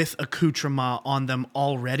with accoutrement on them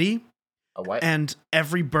already. And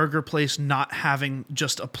every burger place not having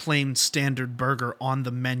just a plain standard burger on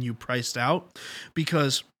the menu priced out,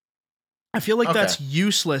 because I feel like that's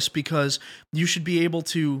useless, because you should be able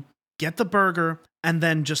to get the burger and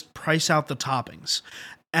then just price out the toppings.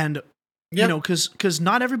 And, you know, because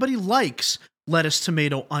not everybody likes lettuce,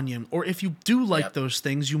 tomato, onion, or if you do like those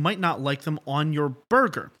things, you might not like them on your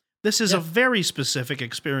burger. This is a very specific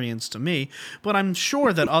experience to me, but I'm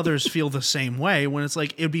sure that others feel the same way when it's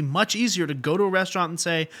like, it'd be much easier to go to a restaurant and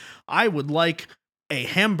say, I would like a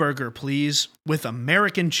hamburger, please, with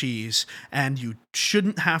American cheese, and you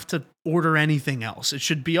shouldn't have to order anything else. It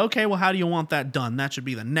should be, okay, well, how do you want that done? That should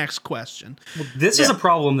be the next question. Well, this is a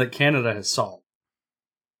problem that Canada has solved.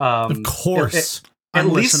 Of course.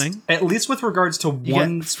 I'm listening. At least with regards to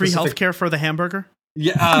one free healthcare for the hamburger?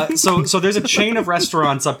 Yeah, so there's a chain of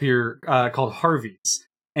restaurants up here called Harvey's,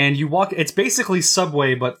 and you walk. It's basically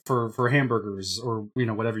Subway, but for hamburgers or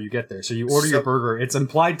whatever you get there. So you order your burger. It's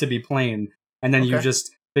implied to be plain, and then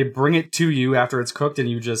they bring it to you after it's cooked, and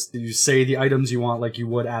you say the items you want like you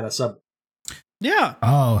would at a Subway. Yeah.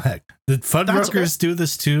 Oh heck, did Fuddruckers do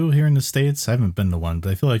this too here in the States? I haven't been to one,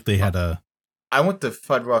 but I feel like they had a. I went to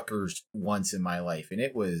Fuddruckers once in my life, and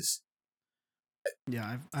it was.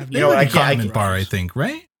 Yeah, I've I can't bar, I think,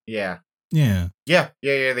 right? Yeah, they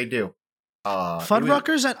do.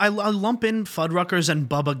 Fuddruckers, I lump in Fuddruckers and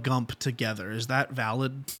Bubba Gump together. Is that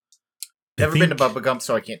valid? Never been to Bubba Gump,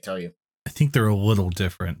 so I can't tell you. I think they're a little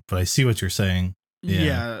different, but I see what you're saying.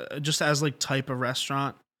 Yeah, just as like type of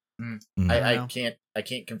restaurant. I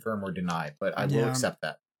can't confirm or deny, but I will accept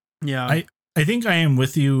that. Yeah, I think I am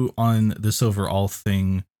with you on this overall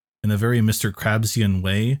thing in a very Mr. Krabsian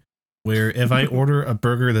way. Where if I order a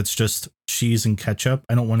burger that's just cheese and ketchup,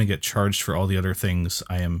 I don't want to get charged for all the other things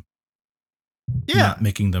I am not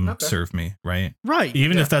making them serve me, right? Right.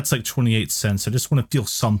 Even if that's like 28 cents, I just want to feel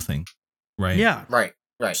something, right? Yeah. Right.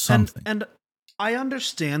 Something. And I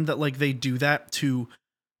understand that like they do that to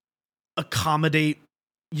accommodate,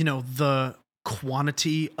 the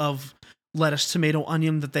quantity of lettuce, tomato,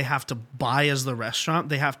 onion that they have to buy as the restaurant.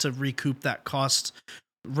 They have to recoup that cost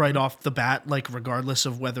right off the bat, like regardless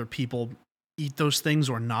of whether people eat those things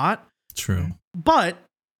or not. True. But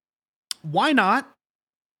why not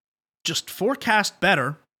just forecast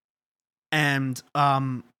better and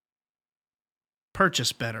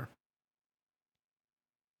purchase better?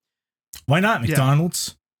 Why not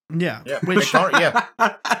McDonald's? Yeah.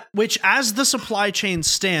 Which, as the supply chain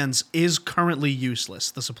stands, is currently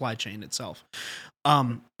useless, the supply chain itself.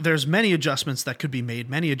 There's many adjustments that could be made,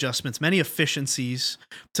 many efficiencies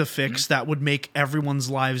to fix that would make everyone's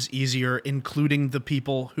lives easier, including the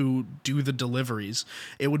people who do the deliveries.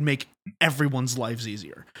 It would make everyone's lives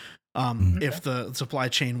easier if the supply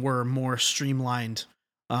chain were more streamlined,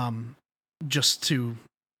 just to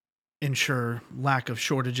ensure lack of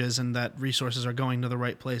shortages and that resources are going to the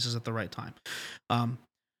right places at the right time.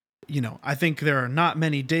 I think there are not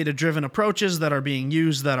many data-driven approaches that are being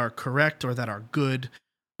used that are correct or that are good.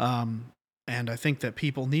 And I think that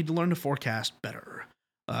people need to learn to forecast better.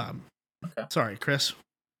 Sorry, Chris.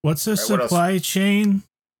 What's the supply chain?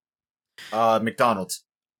 McDonald's.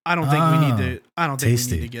 I don't think we need to. I don't think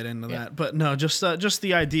we need to get into that. But no, just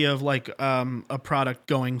the idea of like a product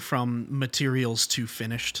going from materials to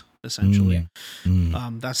finished, essentially.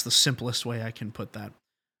 That's the simplest way I can put that.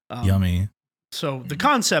 Yummy. So the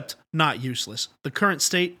concept, not useless. The current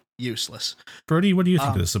state, useless. Brody, what do you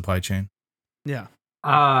think of the supply chain? Yeah.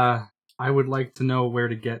 I would like to know where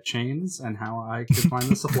to get chains and how I could find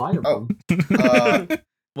the supply of them.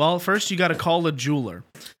 Well, first you got to call a jeweler.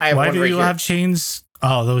 Why do you have chains?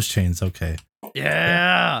 Oh, those chains. Okay.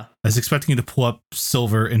 Yeah. I was expecting you to pull up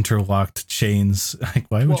silver interlocked chains. Like,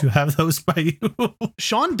 why would you have those by you?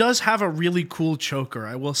 Sean does have a really cool choker.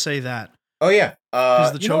 I will say that. Oh, yeah.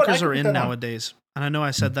 Because the chokers are in nowadays. And I know I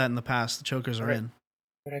said that in the past. The chokers are in.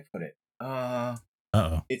 Where'd I put it?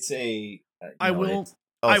 Uh-oh. It's a... I will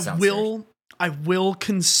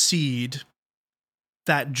concede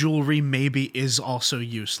that jewelry maybe is also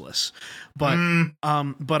useless. But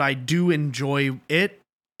I do enjoy it,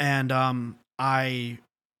 and I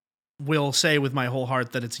will say with my whole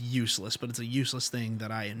heart that it's useless, but it's a useless thing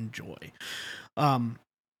that I enjoy.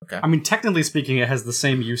 Okay. I mean, technically speaking, it has the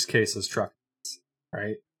same use case as truck,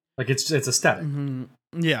 right? Like it's aesthetic.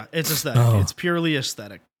 Yeah, it's aesthetic. It's purely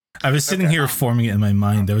aesthetic. I was sitting here forming it in my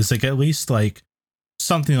mind. I was like, at least like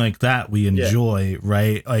something like that we enjoy,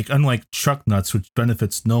 right? Like unlike truck nuts, which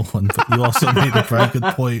benefits no one, but you also made a very good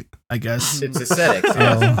point, I guess. It's aesthetic.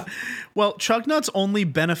 Well, truck nuts only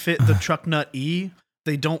benefit the truck nut E.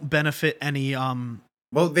 They don't benefit any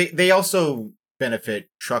Well, they also benefit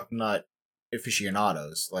truck nut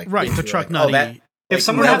aficionados, like the truck nut E. If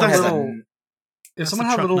someone had a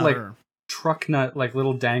little like truck nut, like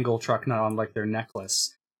little dangle truck nut on like their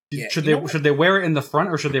necklace, should they wear it in the front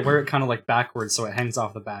or should they wear it kind of like backwards so it hangs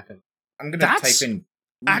off the back of it? I'm gonna type in.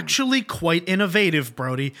 Actually, quite innovative,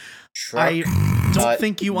 Brody. I don't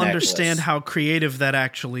think you understand how creative that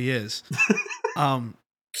actually is.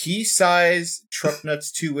 Key size truck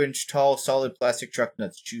nuts, 2-inch tall, solid plastic truck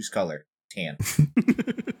nuts. Choose color, tan.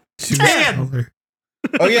 Tan.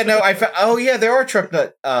 Oh yeah, no, there are truck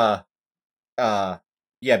nut.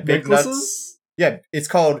 Big necklaces? Nuts. Yeah, it's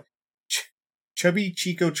called Chubby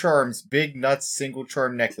Chico Charms Big Nuts Single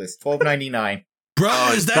Charm Necklace, $12.99.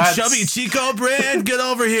 Bro, is that Chubby Chico brand? Get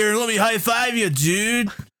over here and let me high five you, dude.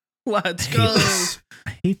 Let's go.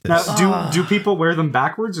 I hate this. Now, do people wear them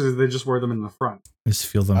backwards or do they just wear them in the front? I just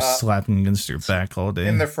feel them slapping against your back all day.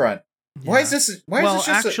 In the front. Yeah. Why is this? Is this just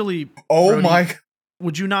actually? Brody, my!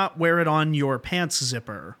 Would you not wear it on your pants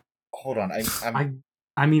zipper? Hold on,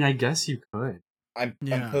 I mean, I guess you could. I'm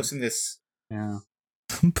posting this. Yeah,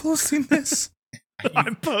 I'm posting this.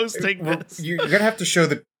 I'm posting this. You're gonna have to show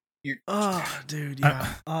the. Dude,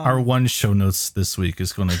 yeah. Our one show notes this week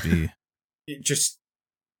is going to be just.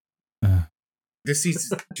 This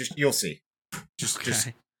is just you'll see. Just.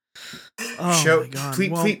 Show.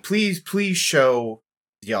 Please show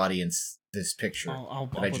the audience this picture. I'll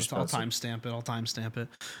timestamp it. I'll timestamp it.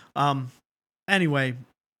 Anyway,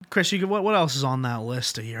 Chris, what else is on that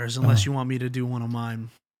list of yours? Unless you want me to do one of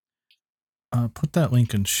mine. Put that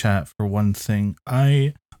link in chat for one thing.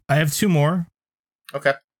 I have two more.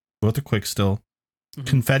 Okay. Both are quick still. Mm-hmm.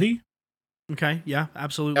 Confetti. Okay. Yeah.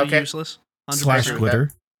 Absolutely useless. /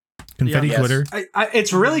 glitter. Confetti glitter.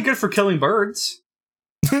 It's really good for killing birds.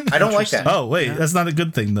 I don't like that. Oh wait, that's not a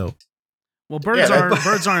good thing though. Well,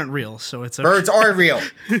 birds aren't real, so it's okay. Birds are real.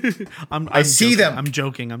 I see them. I'm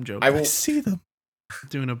joking. I will see them.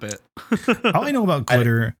 Doing a bit. All I know about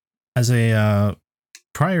glitter as a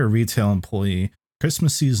prior retail employee,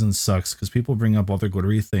 Christmas season sucks because people bring up all their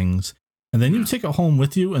glittery things, and then you take it home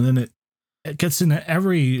with you, and then it gets into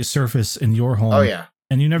every surface in your home. Oh yeah.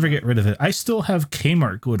 And you never get rid of it. I still have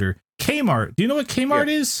Kmart glitter. Kmart. Do you know what Kmart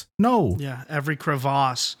is? No. Yeah, every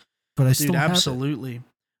crevasse. But I still have absolutely. It.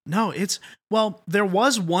 No, there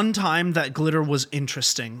was one time that glitter was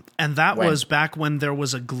interesting, and that was back when there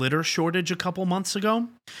was a glitter shortage a couple months ago.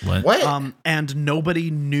 What? And nobody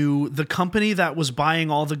knew. The company that was buying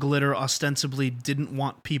all the glitter ostensibly didn't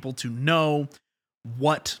want people to know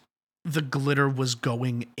what the glitter was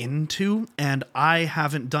going into, and I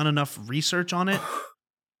haven't done enough research on it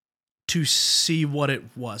to see what it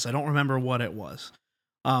was. I don't remember what it was.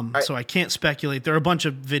 So I can't speculate. There are a bunch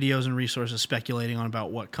of videos and resources speculating on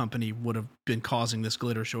about what company would have been causing this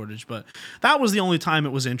glitter shortage, but that was the only time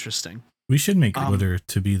it was interesting. We should make glitter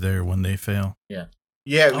to be there when they fail. Yeah.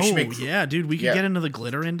 Yeah, we should dude, we could get into the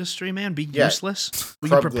glitter industry, man. Be useless. We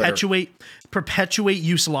can perpetuate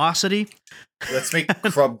uselosity. Let's make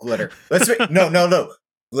crub glitter. Let's make no.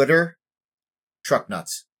 Glitter truck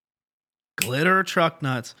nuts. Glitter truck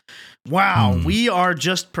nuts. Wow, we are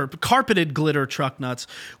just carpeted glitter truck nuts.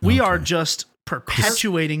 We are just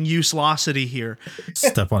perpetuating uselosity here.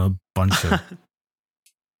 Step on a bunch of.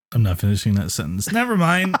 I'm not finishing that sentence. Never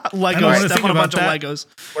mind. Legos. Step on a bunch of Legos.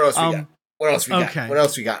 What else we got? What else we got? Okay. What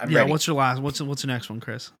else we got? I'm ready. What's your last? What's the next one,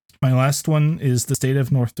 Chris? My last one is the state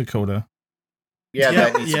of North Dakota. Yeah,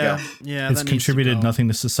 that needs to go. Yeah, it's contributed nothing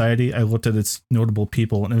to society. I looked at its notable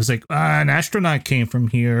people, and it was like, an astronaut came from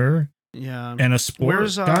here. Yeah, and a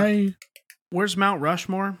sports guy. Where's Mount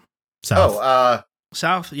Rushmore? South.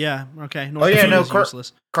 South. Yeah. Okay. North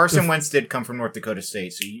useless. Carson Wentz did come from North Dakota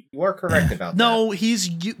State, so you are correct about that. No,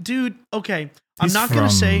 dude. Okay, I'm not going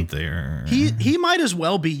to say there. He might as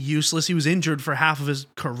well be useless. He was injured for half of his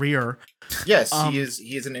career. Yes, he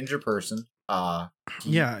is an injured person.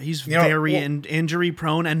 He's very injury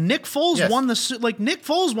prone, and Nick Foles won the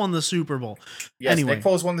Super Bowl. Yes, anyway. Nick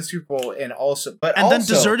Foles won the Super Bowl, and then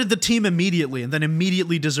deserted the team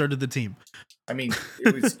immediately, deserted the team. I mean,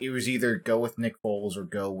 it was either go with Nick Foles or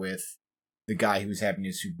go with the guy who's having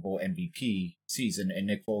his Super Bowl MVP season, and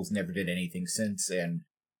Nick Foles never did anything since. And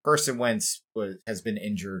Carson Wentz has been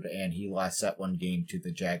injured, and he lost that one game to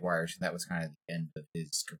the Jaguars, and that was kind of the end of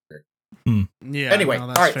his career. Yeah. Anyway, all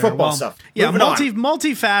right, fair. Football stuff. Yeah,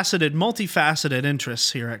 multifaceted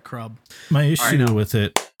interests here at Crub. My issue with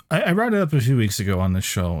it, I brought it up a few weeks ago on the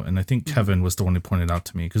show, and I think Kevin was the one who pointed out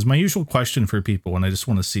to me, because my usual question for people, and I just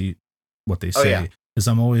want to see what they say, is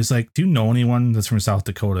I'm always like, do you know anyone that's from South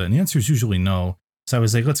Dakota? And the answer is usually no. So I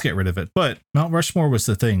was like, let's get rid of it. But Mount Rushmore was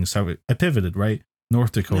the thing, so I pivoted, right?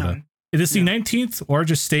 North Dakota. Yeah. It is the 19th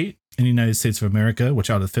largest state in the United States of America, which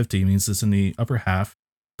out of 50 means it's in the upper half.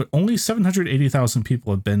 But only 780,000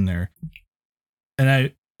 people have been there.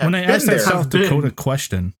 And when I asked that South Dakota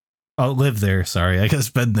question, I'll live there. Sorry, I guess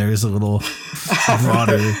been there is a little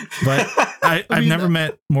broader. But I've never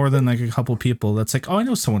met more than like a couple people that's like, oh, I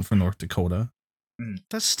know someone from North Dakota.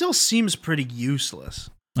 That still seems pretty useless.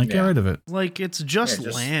 Like, get rid of it. Like, it's just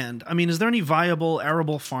land. I mean, is there any viable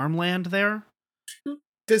arable farmland there?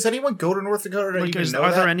 Does anyone go to North Dakota to even know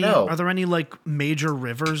are there that? any? No. Are there any like major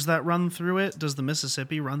rivers that run through it? Does the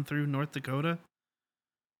Mississippi run through North Dakota?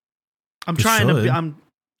 I'm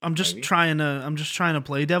just trying to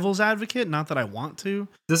play devil's advocate. Not that I want to.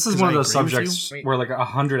 This is one of those subjects where, like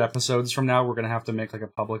 100 episodes from now, we're gonna have to make like a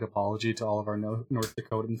public apology to all of our North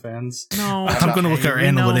Dakotan fans. No, I'm gonna look at our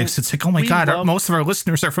analytics. It's like, oh my god, most of our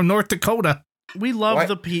listeners are from North Dakota. We love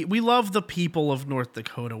we love the people of North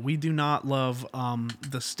Dakota. We do not love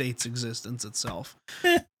the state's existence itself.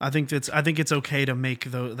 I think it's okay to make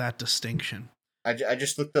that distinction. I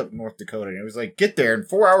just looked up North Dakota, and it was like, get there in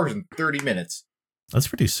 4 hours and 30 minutes. That's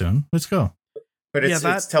pretty soon. Let's go. But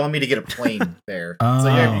it's telling me to get a plane there. So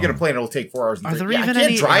if you get a plane, it'll take 4 hours and 30 minutes. I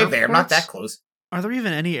can't drive there. I'm not that close. Are there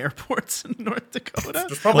even any airports in North Dakota?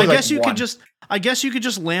 There's probably I guess you could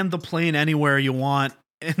just land the plane anywhere you want.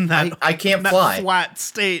 In that, I can't fly. Flat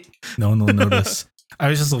state. No one will notice. I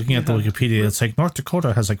was just looking at the Wikipedia. It's like North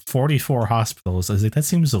Dakota has like 44 hospitals. I was like, that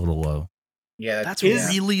seems a little low. Yeah, that's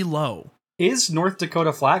really low. Is North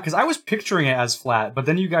Dakota flat? Because I was picturing it as flat, but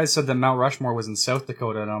then you guys said that Mount Rushmore was in South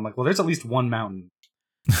Dakota, and I'm like, well, there's at least one mountain.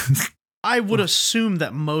 I would assume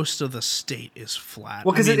that most of the state is flat.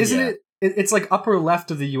 Well, because it's like upper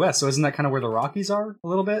left of the U.S., so isn't that kind of where the Rockies are a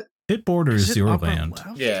little bit? It borders your land.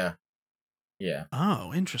 Left? Yeah. Yeah.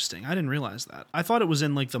 Oh, interesting. I didn't realize that. I thought it was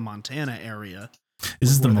in like the Montana area.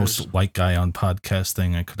 This is the most white guy on podcast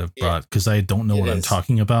thing I could have brought because I don't know what I'm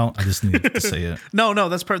talking about. I just needed to say it. No,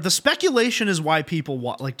 that's part. The speculation is why people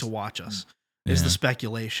like to watch us. Is the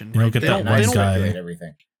speculation? Right? Get that one guy.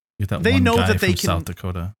 Everything. Get that one guy from South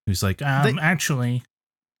Dakota who's like, actually.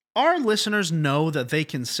 our listeners know that they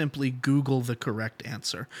can simply Google the correct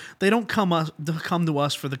answer. They don't come to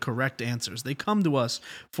us for the correct answers. They come to us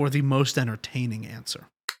for the most entertaining answer.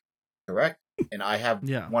 Correct. And I have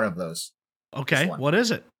one of those. Okay, what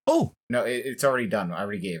is it? Oh no, it's already done. I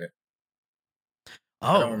already gave it.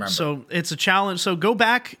 Oh, so it's a challenge. So go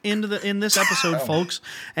back in this episode, folks,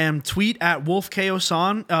 and tweet at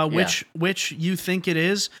WolfKosan which you think it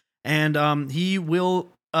is, and he will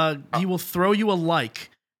throw you a like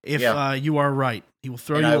if you are right. He will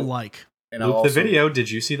throw you a like. And the video. Did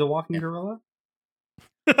you see the walking gorilla?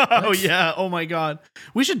 Oh yeah! Oh my god!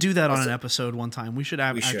 We should do that on an episode one time. We should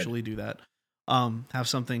actually do that. Have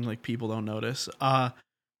something like people don't notice.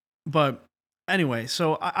 But. Anyway,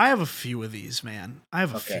 so I have a few of these, man. I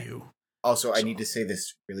have a few. Also, I need to say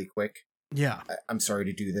this really quick. Yeah. I'm sorry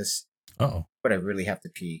to do this. Oh. But I really have to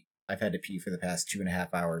pee. I've had to pee for the past 2.5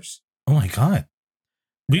 hours. Oh my god.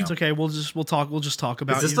 It's okay. We'll just talk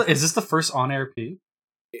about is this the first on-air pee?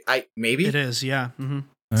 Maybe it is. Yeah.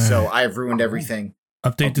 Mm-hmm. So I've ruined everything.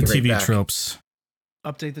 Update the TV tropes.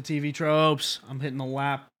 Update the TV tropes. I'm hitting the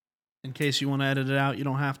lap. In case you want to edit it out, you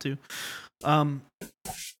don't have to.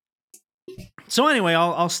 So anyway,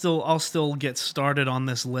 I'll still get started on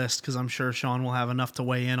this list because I'm sure Sean will have enough to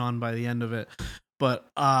weigh in on by the end of it. But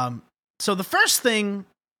so the first thing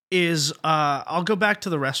is I'll go back to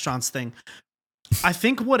the restaurants thing. I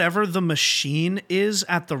think whatever the machine is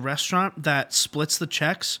at the restaurant that splits the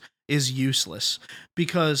checks is useless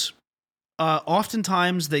because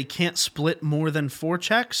oftentimes they can't split more than 4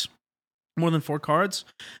 checks, more than 4 cards,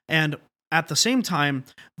 and at the same time,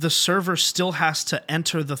 the server still has to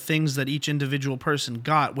enter the things that each individual person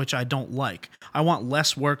got, which I don't like. I want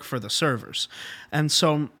less work for the servers. And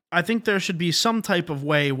so I think there should be some type of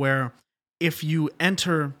way where if you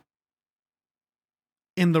enter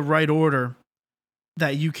in the right order,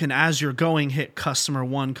 that you can, as you're going, hit customer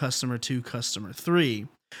 1, customer 2, customer 3,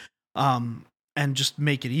 and just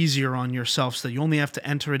make it easier on yourself so that you only have to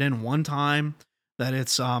enter it in one time, that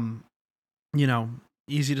it's,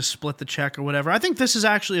 easy to split the check or whatever. I think this is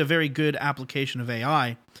actually a very good application of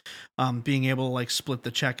AI, being able to split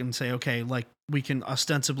the check and say, okay, we can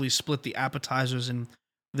ostensibly split the appetizers in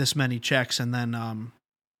this many checks and then,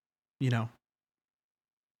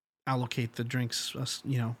 allocate the drinks,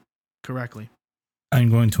 correctly. I'm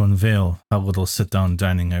going to unveil how little sit-down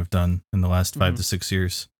dining I've done in the last 5 to 6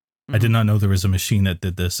 years. I did not know there was a machine that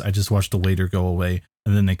did this. I just watched the waiter go away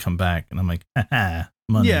and then they come back and I'm like, haha.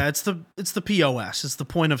 Money. Yeah, it's the POS. It's the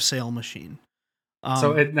point of sale machine.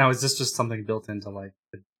 So now is this just something built into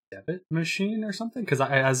the debit machine or something? Because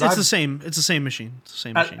it's the same machine. It's the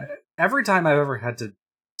same machine. Every time I've ever had to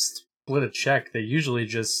split a check, they usually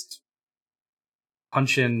just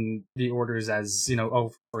punch in the orders as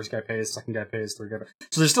first guy pays, second guy pays, third guy pays.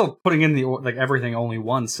 So they're still putting in the everything only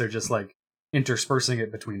once. They're just interspersing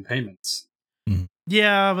it between payments. Mm-hmm.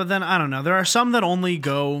 Yeah, but then I don't know. There are some that only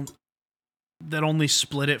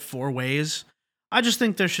split it 4 ways. I just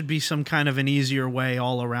think there should be some kind of an easier way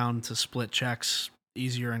all around to split checks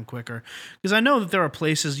easier and quicker. Because I know that there are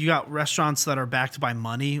places, you got restaurants that are backed by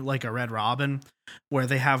money, like a Red Robin, where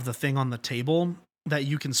they have the thing on the table that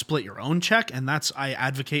you can split your own check, and I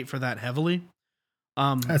advocate for that heavily.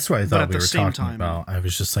 That's what I thought we were talking about. I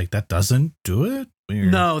was just like, that doesn't do it?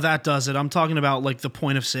 Weird. No, that does it. I'm talking about the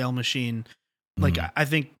point of sale machine. I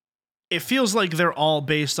think it feels like they're all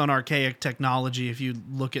based on archaic technology. If you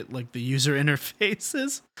look at the user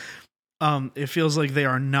interfaces, it feels like they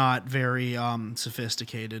are not very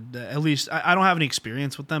sophisticated. At least I don't have any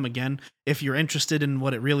experience with them. Again, if you're interested in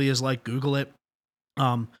what it really is like, Google it,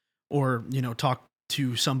 or talk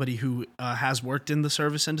to somebody who has worked in the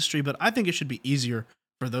service industry. But I think it should be easier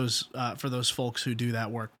for those folks who do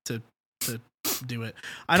that work to do it.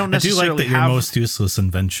 I don't necessarily. I do like that your most useless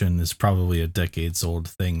invention is probably a decades old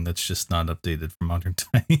thing that's just not updated for modern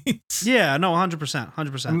times. Yeah, no,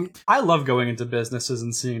 100%. I love going into businesses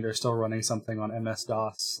and seeing they're still running something on MS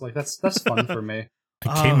DOS. That's fun for me.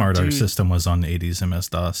 At Kmart, our system was on 80s MS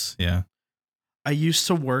DOS. Yeah, I used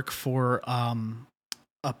to work for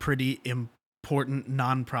a pretty important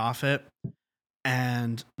nonprofit,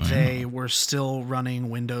 and they were still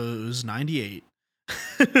running Windows 98.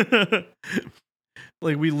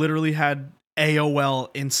 We literally had AOL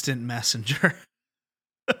Instant Messenger.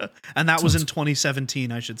 And that was in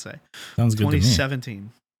 2017, I should say. Sounds good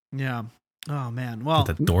 2017. Yeah. Oh man. Well,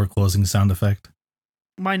 the door closing sound effect.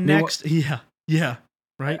 My next yeah,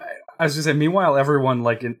 right? I was gonna say, meanwhile, everyone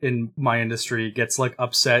in my industry gets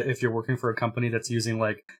upset if you're working for a company that's using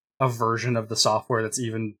a version of the software that's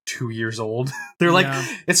even 2 years old. They're like,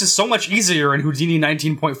 it's just so much easier in Houdini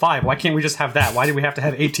 19.5. Why can't we just have that? Why do we have to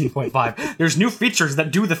have 18.5? There's new features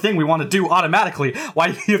that do the thing we want to do automatically.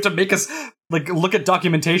 Why do you have to make us like look at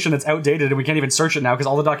documentation that's outdated and we can't even search it now because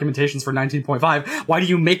all the documentation's for 19.5? Why do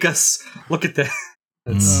you make us look at this?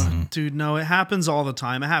 Dude, no, it happens all the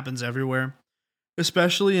time. It happens everywhere,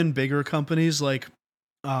 especially in bigger companies like,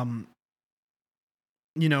 you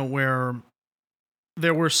know, where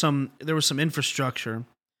there was some infrastructure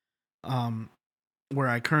where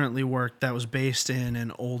I currently work that was based in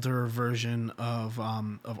an older version of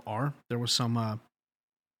R. There was some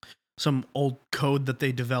old code that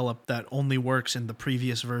they developed that only works in the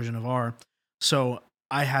previous version of R. So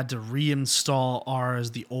I had to reinstall R as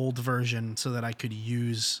the old version so that I could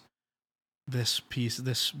use this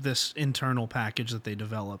internal package that they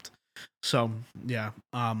developed. So yeah,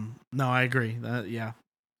 no, I agree.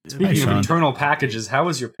 Speaking of internal packages, how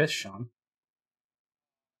was your pitch, Sean?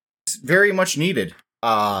 It's very much needed.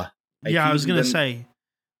 I was gonna say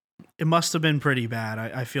it must have been pretty bad.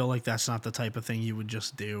 I feel like that's not the type of thing you would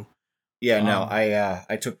just do. Yeah, no,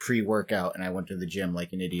 I took pre-workout and I went to the gym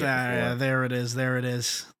like an idiot. There it is.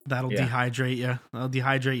 That'll dehydrate you. That'll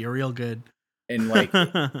dehydrate you real good. And like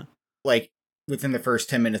within the first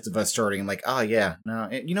 10 minutes of us starting, I'm like, oh yeah, no,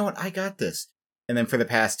 you know what? I got this. And then for the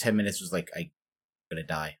past 10 minutes was like, I'm gonna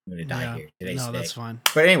die here. Today's the day. That's fine.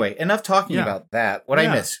 But anyway, enough talking about that. What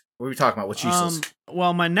I missed? What were we talking about? What's useless?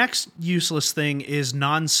 Well, my next useless thing is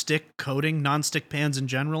non-stick coating, non-stick pans in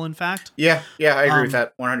general, in fact. Yeah, I agree with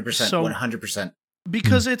that 100%. 100%.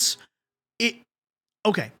 Because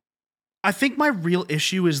okay. I think my real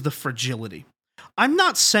issue is the fragility. I'm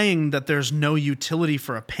not saying that there's no utility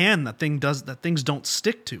for a pan that things don't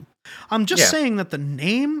stick to. I'm just saying that the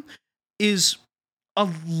name is a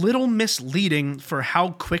little misleading for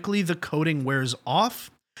how quickly the coating wears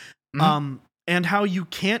off. Mm-hmm. And how you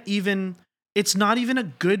can't even, it's not even a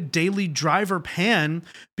good daily driver pan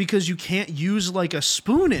because you can't use like a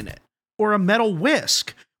spoon in it or a metal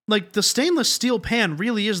whisk. Like the stainless steel pan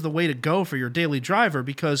really is the way to go for your daily driver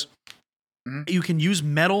because you can use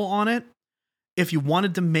metal on it. If you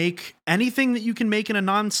wanted to make anything that you can make in a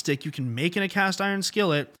non-stick, you can make in a cast iron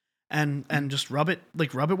skillet and just rub it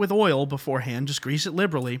with oil beforehand, just grease it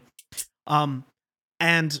liberally.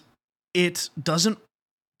 And it doesn't,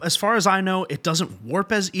 as far as I know, it doesn't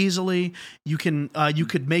warp as easily. You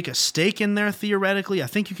could make a steak in there theoretically. I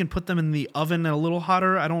think you can put them in the oven a little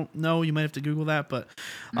hotter. I don't know. You might have to Google that, but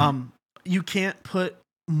you can't put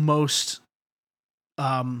most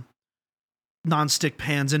non-stick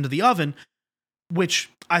pans into the oven, which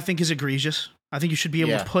I think is egregious. I think you should be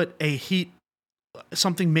able to put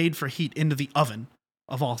something made for heat into the oven,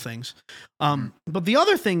 of all things. But the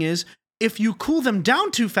other thing is, if you cool them down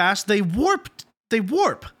too fast, they warp.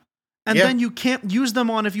 And then you can't use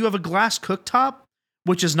them on if you have a glass cooktop,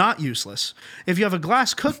 which is not useless. If you have a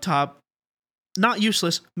glass cooktop, not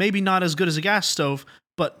useless, maybe not as good as a gas stove,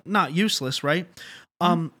 but not useless, right?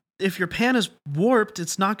 If your pan is warped,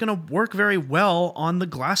 it's not going to work very well on the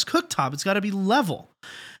glass cooktop. It's got to be level.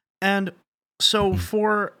 And so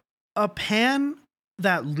for a pan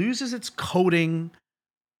that loses its coating,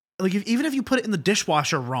 like even if you put it in the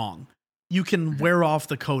dishwasher wrong, you can wear off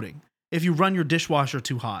the coating if you run your dishwasher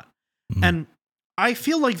too hot. And I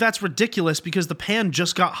feel like that's ridiculous because the pan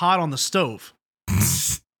just got hot on the stove.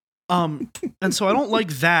 And so I don't like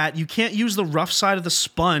that. You can't use the rough side of the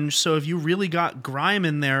sponge. So if you really got grime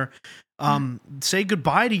in there, say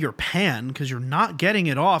goodbye to your pan because you're not getting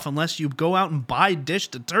it off unless you go out and buy dish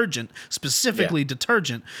detergent, specifically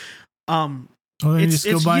detergent. Well, then just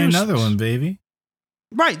go buy another one, baby.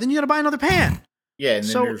 Right. Then you got to buy another pan. Yeah. And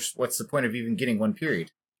then what's the point of even getting one,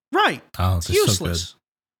 period? Right. Oh, it's useless.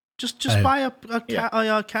 So Just buy a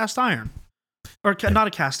cast iron, or not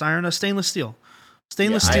a cast iron, a stainless steel.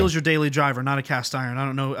 Stainless steel is your daily driver, not a cast iron.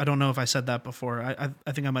 I don't know if I said that before.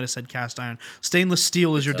 I think I might have said cast iron. Stainless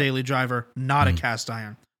steel is your daily driver, not a cast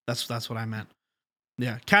iron. That's what I meant.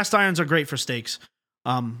 Yeah, cast irons are great for steaks.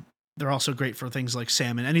 They're also great for things like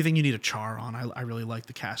salmon. Anything you need a char on, I really like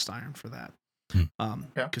the cast iron for that.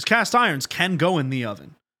 Because cast irons can go in the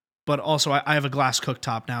oven. But also, I have a glass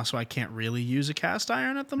cooktop now, so I can't really use a cast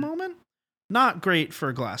iron at the moment. Not great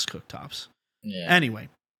for glass cooktops. Yeah. Anyway,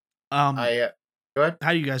 go ahead.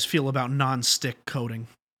 How do you guys feel about non-stick coating?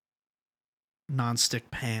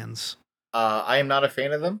 Non-stick pans. I am not a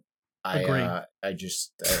fan of them. Agree. I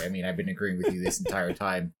mean, I've been agreeing with you this entire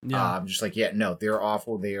time. I'm just like, no, they're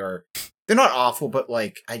awful. They're not awful, but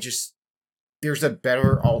like, there's a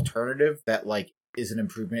better alternative that like is an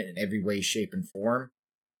improvement in every way, shape, and form.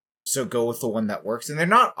 So go with the one that works. And they're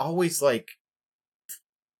not always like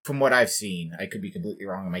from what I've seen, I could be completely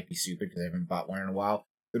wrong. I might be stupid because I haven't bought one in a while.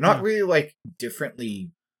 They're not really like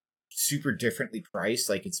super differently priced.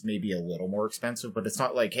 Like it's maybe a little more expensive, but it's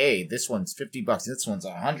not like, hey, this one's $50, this one's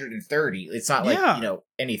 $130. It's not like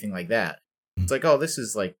anything like that. It's like, oh, this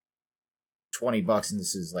is like $20 and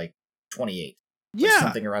this is like 28. Yeah,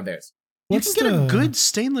 something around there. You can get a good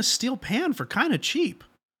stainless steel pan for kind of cheap.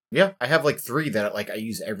 Yeah, I have like 3 that like I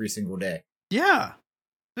use every single day. Yeah,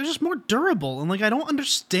 they're just more durable, and like I don't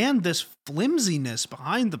understand this flimsiness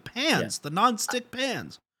behind the pans, the non-stick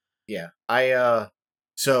pans. Yeah,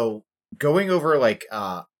 so going over like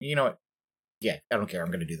you know what? Yeah, I don't care.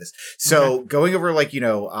 I'm gonna do this. So going over like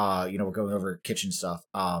we're going over kitchen stuff.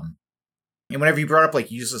 And whenever you brought up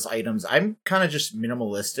like useless items, I'm kind of just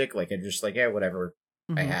minimalistic. Like I'm just like, yeah, whatever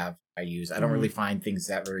I have, I use. I don't really find things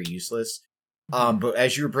that very useless. But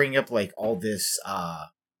as you were bringing up like all this,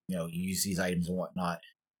 you use these items and whatnot.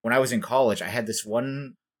 When I was in college, I had this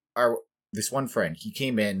one friend. He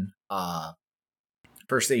came in,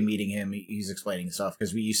 first day meeting him, he's explaining stuff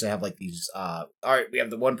because we used to have like these, all right, we have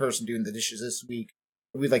the one person doing the dishes this week.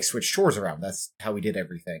 We like switch chores around. That's how we did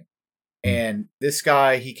everything. And this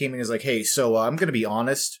guy, he came in and was like, hey, so I'm going to be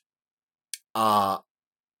honest. I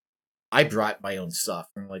brought my own stuff.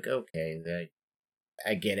 And I'm like, okay,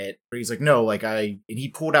 I get it. But he's like, no, like and he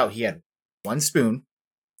pulled out, he had 1 spoon,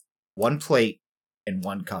 1 plate, and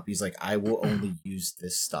 1 cup. He's like, I will only use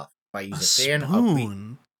this stuff. If I use a pan,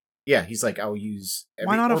 spoon? Yeah, he's like, I'll use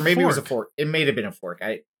why not or maybe it was a fork. It may have been a fork.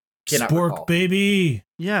 I cannot recall. Baby.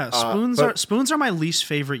 Yeah, spoons are my least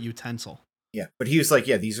favorite utensil. Yeah, but he was like,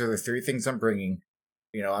 yeah, these are the 3 things I'm bringing.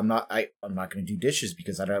 I'm not going to do dishes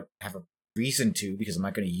because I don't have a reason to, because I'm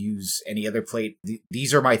not going to use any other plate.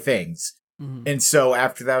 These are my things. And so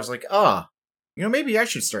after that, I was like, maybe I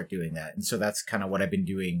should start doing that. And so that's kind of what I've been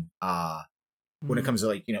doing when it comes to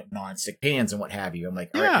like, non-stick pans and what have you. I'm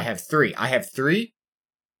like, all right, I have 3. I have 3.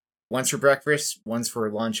 One's for breakfast, one's for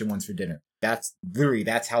lunch, and one's for dinner. That's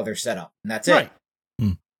how they're set up. And that's it.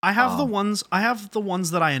 I have the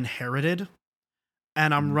ones that I inherited,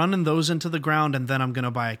 and I'm running those into the ground, and then I'm going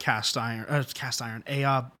to buy a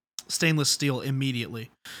stainless steel immediately.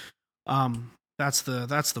 That's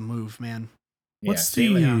the move, man. What's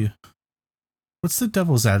the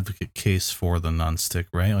devil's advocate case for the nonstick,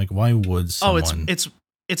 right? Like, why would someone... Oh,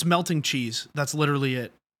 it's melting cheese. That's literally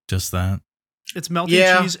it. Just that? It's melting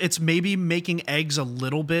cheese. It's maybe making eggs a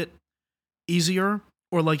little bit easier,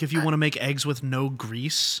 or like if you want to make eggs with no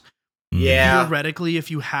grease. Yeah. Theoretically, if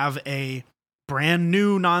you have a brand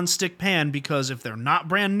new nonstick pan, because if they're not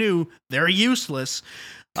brand new, they're useless.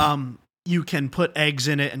 You can put eggs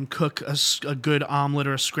in it and cook a good omelet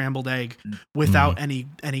or a scrambled egg without any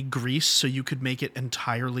grease, so you could make it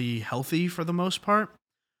entirely healthy for the most part.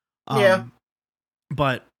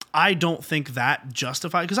 But I don't think that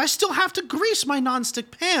justifies, because I still have to grease my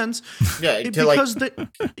nonstick pans. Yeah, because the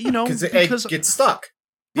egg gets stuck.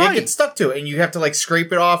 The egg gets stuck to it, and you have to like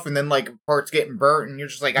scrape it off, and then like parts getting burnt, and you're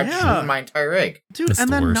just like, I've just ruined my entire egg, dude. That's and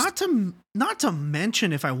the then worst. not to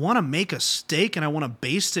mention, if I want to make a steak and I want to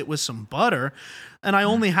baste it with some butter, and I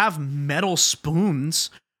only have metal spoons,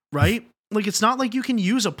 right? Like it's not like you can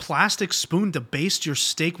use a plastic spoon to baste your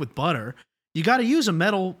steak with butter. You got to use a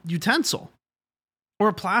metal utensil or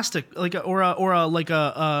a plastic, like a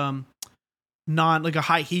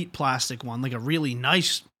high heat plastic one, like a really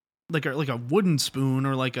nice. Like a wooden spoon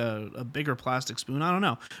or like a bigger plastic spoon. I don't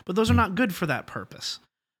know. But those are not good for that purpose.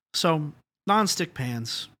 So, non-stick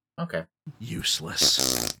pans. Okay.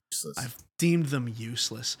 Useless. I've deemed them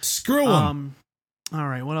useless. Screw them. All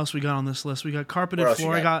right, what else we got on this list? We got carpeted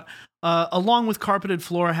floor. I got, along with carpeted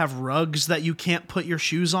floor, I have rugs that you can't put your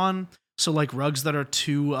shoes on. So like rugs that are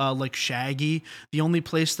too like shaggy. The only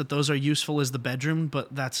place that those are useful is the bedroom,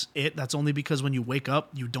 but that's it. That's only because when you wake up,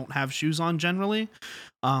 you don't have shoes on generally.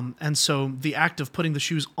 And so the act of putting the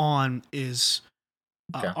shoes on is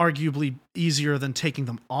arguably easier than taking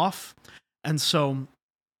them off. And so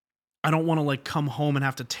I don't want to like come home and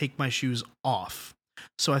have to take my shoes off.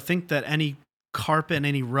 So I think that any carpet and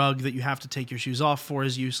any rug that you have to take your shoes off for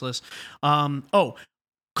is useless.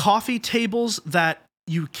 Coffee tables that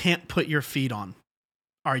you can't put your feet on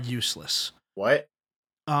are useless. What?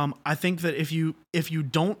 I think that if you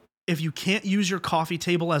can't use your coffee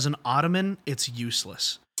table as an ottoman, it's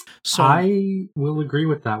useless. So I will agree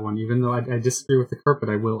with that one, even though I disagree with the carpet.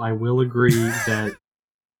 I will agree that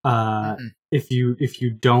if you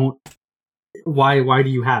don't, why do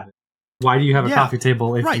you have it? Why do you have a coffee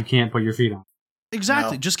table if you can't put your feet on?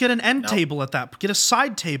 Exactly. No. Just get an end table at that. Get a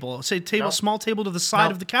side table. Say small table to the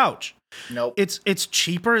side of the couch. Nope. It's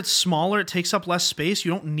cheaper, it's smaller, it takes up less space.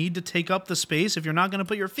 You don't need to take up the space if you're not going to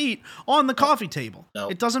put your feet on the coffee table.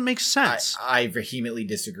 Nope. It doesn't make sense. I vehemently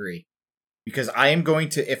disagree. Because I am going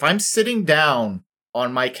to, if I'm sitting down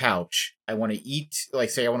on my couch, I want to eat, like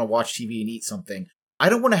say I want to watch TV and eat something, I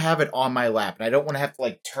don't want to have it on my lap, and I don't want to have to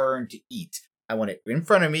like turn to eat. I want it in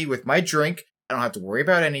front of me with my drink. I don't have to worry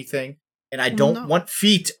about anything. And I don't want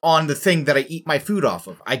feet on the thing that I eat my food off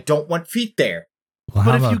of. I don't want feet there. Well,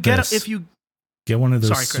 but if you get one of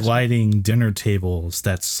those sliding dinner tables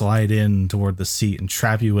that slide in toward the seat and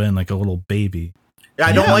trap you in like a little baby.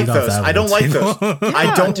 I don't like those. I don't like those.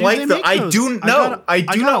 I don't like those. I do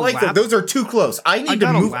not like those. Those are too close. I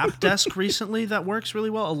got a lap desk recently that works really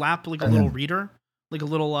well. A lap, like a little reader, like a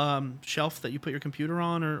little shelf that you put your computer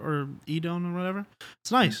on or eat on or whatever.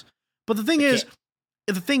 It's nice. But the thing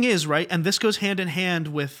is, right, and this goes hand in hand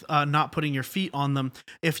with not putting your feet on them.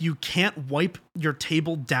 If you can't wipe your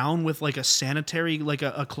table down with like a sanitary, like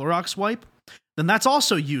a Clorox wipe, then that's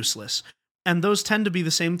also useless. And those tend to be the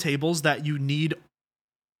same tables that you need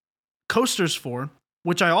coasters for,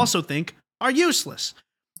 which I also think are useless.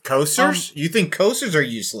 Coasters? You think coasters are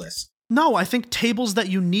useless? No, I think tables that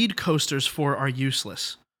you need coasters for are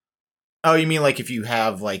useless. Oh, you mean like if you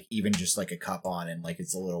have like even just like a cup on and like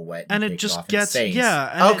it's a little wet and it just gets okay,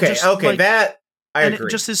 like, that I agree. And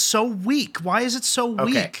it just is so weak. Why is it so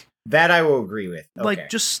weak? That I will agree with. Okay. Like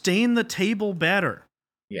just stain the table better.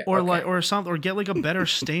 Yeah. Or like or something, or get like a better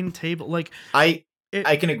stained table. Like I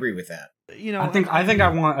can agree with that. You know, I think I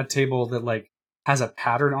want a table that like has a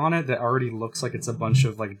pattern on it that already looks like it's a bunch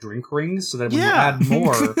of like drink rings, so that when you add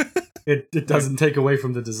more, it doesn't take away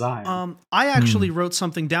from the design. I actually wrote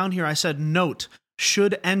something down here. I said, note,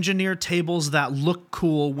 should engineer tables that look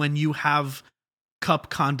cool when you have cup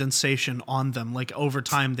condensation on them. Like over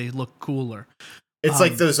time, they look cooler. It's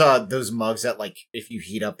like those mugs that like if you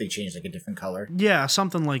heat up, they change like a different color. Yeah,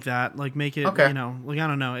 something like that. Like make it, you know, like I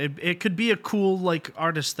don't know. It could be a cool like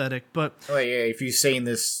art aesthetic, but if you say in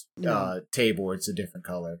this table, it's a different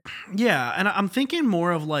color. Yeah, and I'm thinking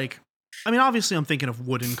more of like, I mean, obviously I'm thinking of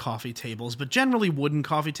wooden coffee tables, but generally wooden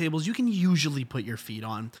coffee tables you can usually put your feet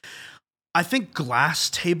on. I think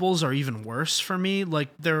glass tables are even worse for me. Like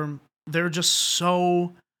they're just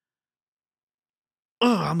so.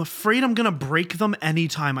 I'm afraid I'm going to break them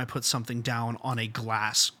anytime I put something down on a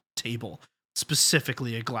glass table,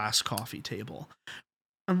 specifically a glass coffee table.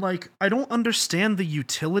 And like, I don't understand the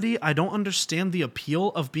utility. I don't understand the appeal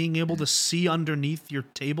of being able to see underneath your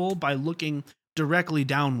table by looking directly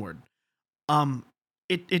downward.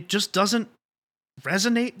 It just doesn't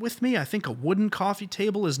resonate with me. I think a wooden coffee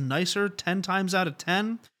table is nicer 10 times out of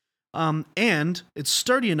 10. And it's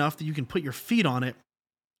sturdy enough that you can put your feet on it.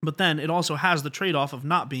 But then it also has the trade-off of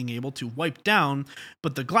not being able to wipe down.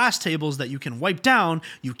 But the glass tables that you can wipe down,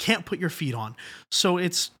 you can't put your feet on. So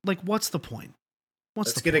it's like, what's the point?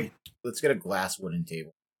 Let's get a glass wooden table.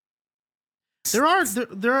 There are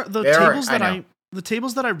the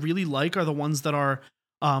tables that I really like are the ones that are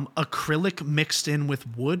acrylic mixed in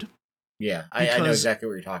with wood. Yeah, I know exactly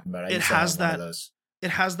what you're talking about. It has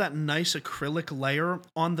that nice acrylic layer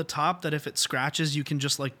on the top that if it scratches, you can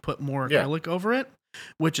just like put more acrylic over it,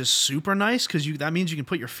 which is super nice because that means you can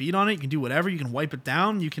put your feet on it. You can do whatever. You can wipe it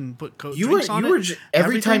down. You can put drinks on it.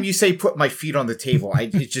 Every time you say "put my feet on the table,"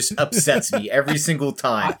 it just upsets me every single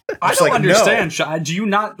time. I don't understand. No. Do you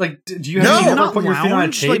not like? Do you not put your feet on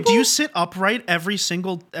a table? Like, do you sit upright every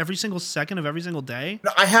single second of every single day?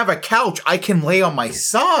 No, I have a couch. I can lay on my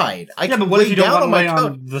side. But what if you don't want to lay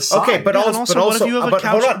on the side? Okay, but also, what if you have a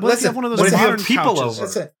couch? Hold on, what if you have one of those modern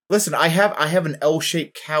couches? Listen, I have an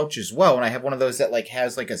L-shaped couch as well, and I have one of those that like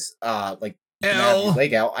has like a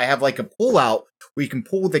leg out. I have like a pull out where you can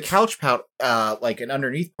pull the couch part like an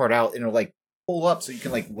underneath part out, and it'll like pull up so you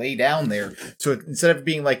can like lay down there. So instead of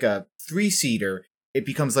being like a 3-seater, it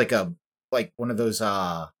becomes like one of those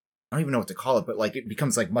I don't even know what to call it, but like it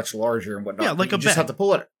becomes like much larger and whatnot. Yeah, like you just have to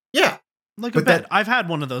pull it. Yeah. Like a bed. I've had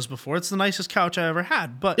one of those before. It's the nicest couch I ever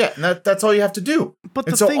had. But yeah, and that's all you have to do. But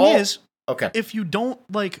the thing is, okay, if you don't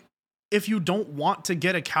want to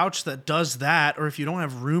get a couch that does that, or if you don't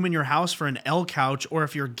have room in your house for an L couch, or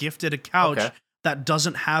if you're gifted a couch that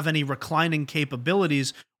doesn't have any reclining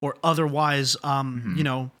capabilities or otherwise,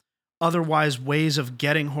 otherwise ways of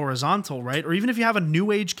getting horizontal, right? Or even if you have a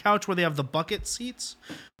new age couch where they have the bucket seats,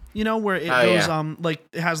 where it goes, like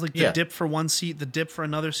it has like the dip for one seat, the dip for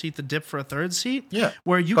another seat, the dip for a third seat. Yeah.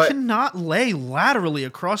 Where you cannot lay laterally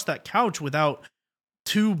across that couch without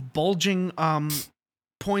two bulging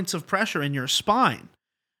points of pressure in your spine,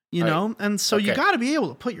 and so you got to be able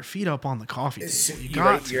to put your feet up on the coffee table.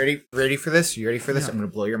 You ready for this? I'm going to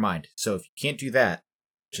blow your mind. So if you can't do that,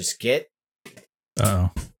 Just get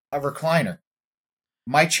a recliner.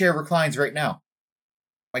 My chair reclines right now.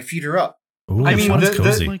 My feet are up. Ooh, I mean,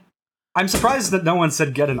 cozy. I'm surprised that no one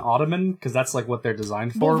said get an ottoman, because that's like what they're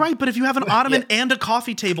designed for. Well, right, but if you have an ottoman and a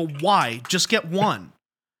coffee table, why? Just get one.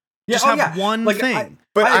 Just have one thing.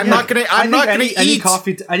 I'm not gonna eat. Any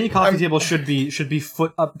coffee table should be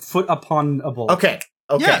foot uponable. Okay.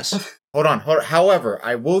 Yes. Hold on. However,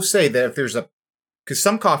 I will say that if there's because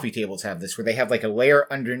some coffee tables have this where they have like a layer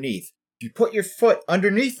underneath. If you put your foot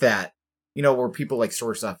underneath that, where people like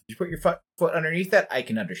store stuff. If you put your foot underneath that, I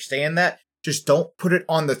can understand that. Just don't put it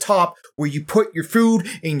on the top where you put your food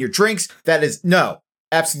and your drinks. That is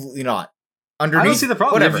absolutely not. Underneath, I don't see the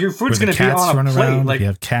problem. Whatever. If your food's going to be on a plate, around, like you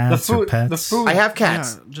have cats or pets. The food. I have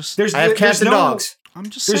cats. Yeah, I have cats and dogs. I'm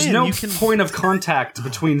just there's saying. There's no point of contact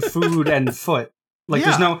between food and foot. Like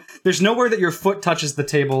there's nowhere that your foot touches the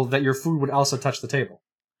table that your food would also touch the table.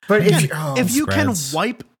 But if you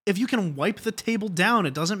can wipe the table down,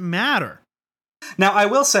 it doesn't matter. Now I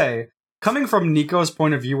will say, coming from Nico's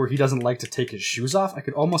point of view, where he doesn't like to take his shoes off, I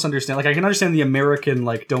could almost understand. Like, I can understand the American,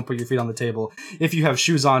 like, don't put your feet on the table if you have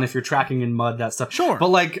shoes on, if you're tracking in mud, that stuff. Sure. But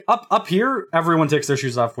like up here, everyone takes their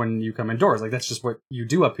shoes off when you come indoors. Like, that's just what you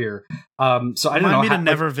do up here. So I don't know. Remind me to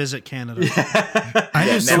never visit Canada. I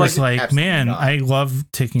just was like, man, I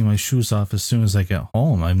love taking my shoes off as soon as I get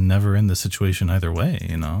home. I'm never in the situation either way,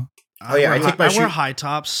 Oh yeah, I wear high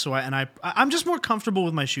tops, so I'm just more comfortable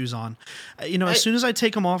with my shoes on. As soon as I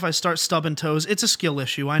take them off, I start stubbing toes. It's a skill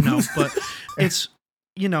issue, I know, but it's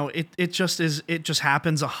it just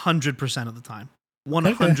happens 100% of the time.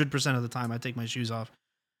 100% of the time, I take my shoes off.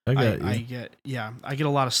 I get a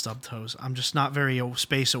lot of stub toes. I'm just not very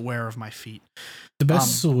space aware of my feet. The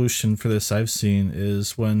best solution for this I've seen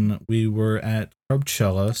is when we were at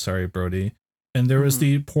Coachella. Sorry, Brody. And there was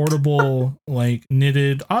the portable, like,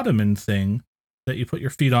 knitted ottoman thing that you put your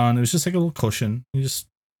feet on. It was just like a little cushion. You just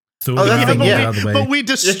threw it out of the way. But we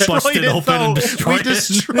destroyed it, though. We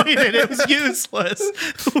destroyed it. It was useless.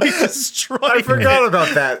 We destroyed it. I forgot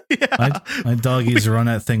about that. Yeah. My doggies were on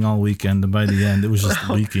that thing all weekend, and by the end, it was just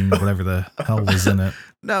leaking whatever the hell was in it.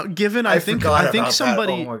 Now, given I think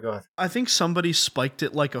somebody spiked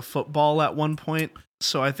it like a football at one point.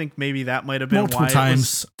 So I think maybe that might have been multiple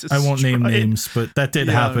times. I won't name names, but that did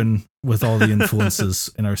happen with all the influences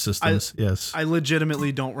in our systems. Yes, I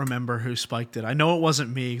legitimately don't remember who spiked it. I know it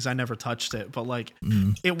wasn't me because I never touched it, but like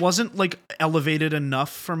it wasn't like elevated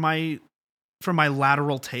enough for my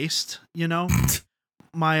lateral taste.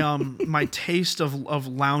 My taste of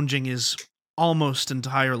lounging is almost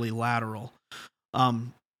entirely lateral.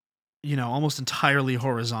 Almost entirely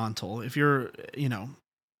horizontal. If you're,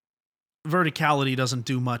 verticality doesn't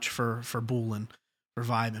do much for booling, for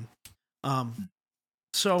vibing.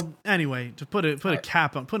 So anyway, to putting a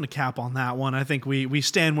cap on that one, I think we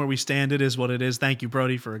stand where we stand. It is what it is. Thank you,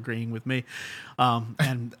 Brody, for agreeing with me.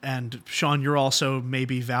 And Sean, you're also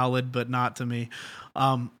maybe valid, but not to me.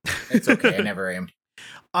 It's okay. I never am.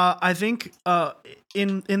 I think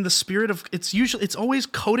in the spirit of it's always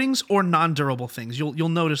coatings or non-durable things. You'll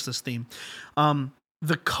notice this theme.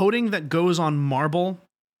 The coating that goes on marble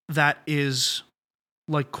that is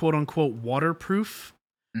like quote unquote waterproof,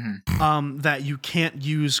 that you can't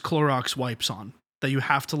use Clorox wipes on, that you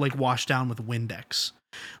have to like wash down with Windex,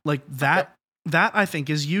 like that. That I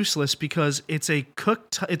think is useless because it's a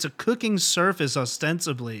cooking surface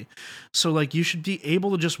ostensibly. So like you should be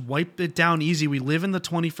able to just wipe it down easy. We live in the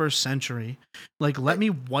 21st century. Like let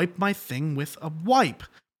me wipe my thing with a wipe.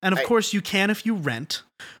 And of course you can if you rent,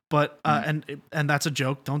 but and that's a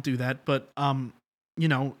joke. Don't do that. But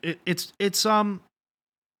it's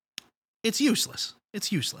useless. It's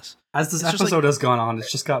useless. As this episode has gone on, it's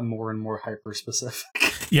just got more and more hyper specific.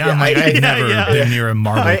 Yeah, I've never been near a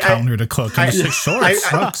marble counter to cook. I'm just like, sure, it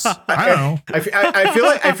sucks. I don't know. I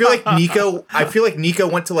feel like Nico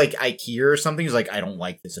went to like IKEA or something. He's like, I don't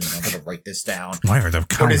like this anymore. I'm gonna write this down. Why are the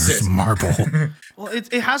counters marble? Well,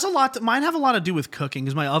 it has a lot. Mine have a lot to do with cooking.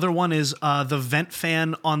 Because my other one is the vent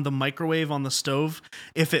fan on the microwave on the stove.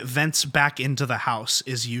 If it vents back into the house,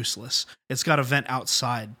 is useless. It's got a vent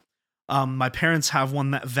outside. My parents have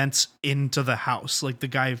one that vents into the house. Like the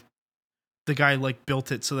guy like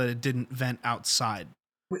built it so that it didn't vent outside.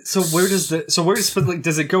 So does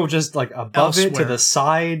it go just like above elsewhere. It to the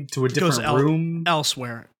side to a different room?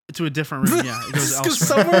 Elsewhere. To a different room, yeah. It goes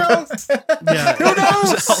elsewhere. Somewhere else? Yeah. Who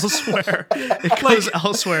knows? Elsewhere. It goes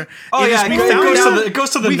elsewhere. Oh, it goes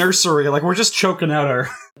to the nursery. Like, we're just choking out our...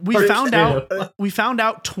 We found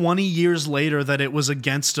out 20 years later that it was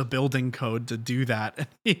against a building code to do that. And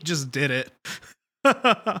he just did it.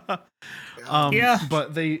 But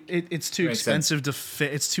it's too expensive to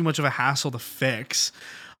fix. It's too much of a hassle to fix.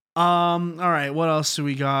 All right, what else do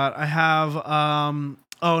we got? I have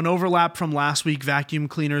an overlap from last week: vacuum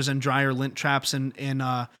cleaners and dryer lint traps in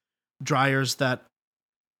dryers that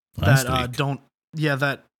don't. Yeah,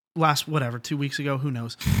 that last 2 weeks ago. Who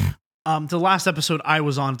knows? The last episode I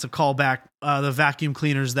was on, it's a callback. The vacuum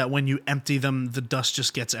cleaners that when you empty them, the dust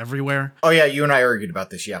just gets everywhere. Oh yeah, you and I argued about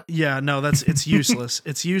this. Yeah. Yeah, no, it's useless.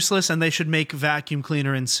 It's useless, and they should make vacuum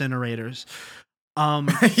cleaner incinerators.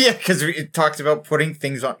 Yeah, because it talks about putting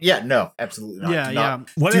things on. Yeah, no, absolutely not. Yeah.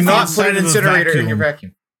 What do if not put an incinerator in your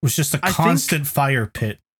vacuum? It was just a constant fire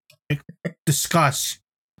pit. Discuss.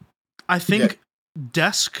 I think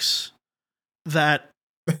desks that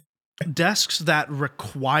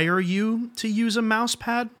require you to use a mouse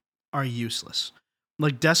pad are useless.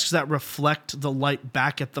 Like desks that reflect the light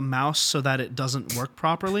back at the mouse so that it doesn't work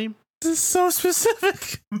properly. This is so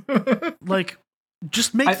specific. Like,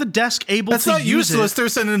 just make the desk able to use it. That's not useless.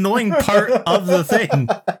 There's an annoying part of the thing.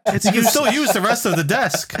 You can still use the rest of the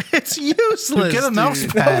desk. It's useless. Get a mouse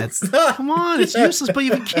pad. Come on, it's useless, but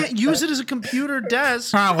you can't use it as a computer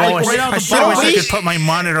desk. I wish I could put my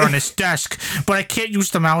monitor on this desk, but I can't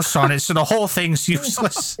use the mouse on it, so the whole thing's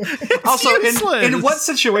useless. Also, in what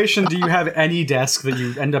situation do you have any desk that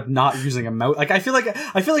you end up not using a mouse? Like, I feel like I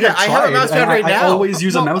have a mouse pad right now. I always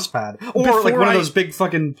use a mouse pad, or like one of those big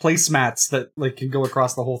fucking placemats that like can go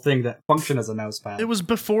across the whole thing that function as a mouse pad. It was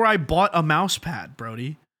before I bought a mouse pad,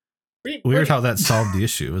 Brody. Weird how that solved the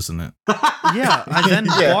issue, isn't it? Yeah, I then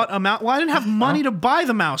bought a mouse. Well, I didn't have money to buy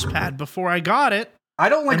the mouse pad before I got it. I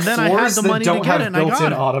don't like floors that don't have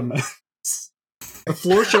built-in ottomans. The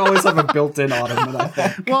floor should always have a built-in ottoman, I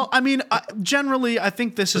think. Well, I mean, generally, I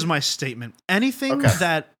think this is my statement. Anything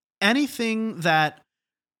that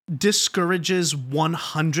discourages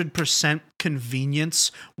 100%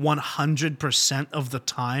 convenience 100% of the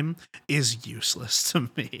time is useless to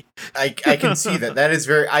me. I can see that. That is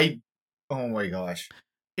very... Oh my gosh.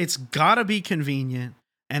 It's gotta be convenient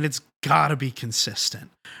and it's gotta be consistent,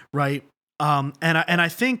 right? And I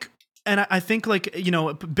think like, you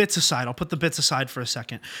know, bits aside, I'll put the bits aside for a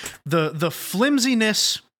second. The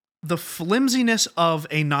flimsiness of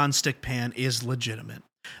a nonstick pan is legitimate.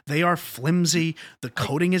 They are flimsy. The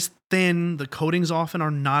coating is thin. The coatings often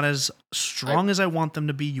are not as strong as I want them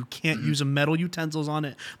to be. You can't use a metal utensils on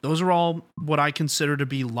it. Those are all what I consider to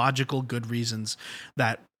be logical, good reasons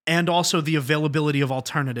that, and also the availability of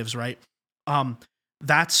alternatives, right?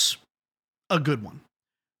 That's a good one.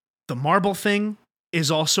 The marble thing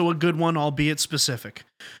is also a good one, albeit specific.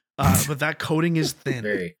 But that coating is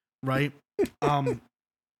thin, right?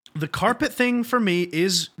 The carpet thing for me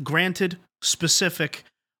is granted specific,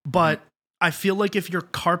 but I feel like if your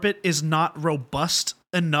carpet is not robust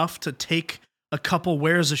enough to take a couple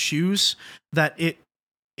wears of shoes, that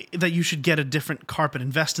you should get a different carpet.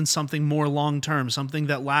 Invest in something more long-term, something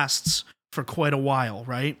that lasts for quite a while,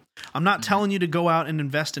 right? I'm not telling you to go out and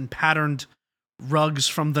invest in patterned rugs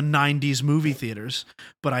from the 90s movie theaters,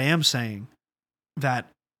 but I am saying that,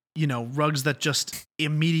 you know, rugs that just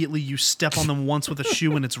immediately you step on them once with a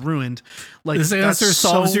shoe and it's ruined. Like, this answer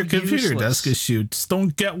solves your computer desk issue. Just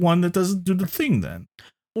don't get one that doesn't do the thing then.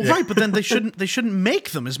 Well, right, but then they shouldn't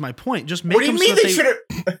make them, is my point. Just make them so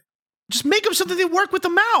just make them so that they work with the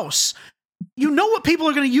mouse. You know what people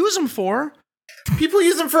are going to use them for. People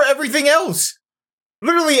use them for everything else.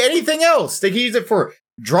 Literally anything else. They can use it for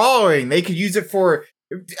drawing. They could use it for...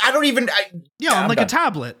 on a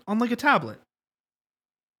tablet.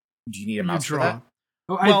 Do you need a mouse for that?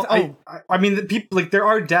 I mean, the people, like, there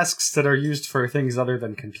are desks that are used for things other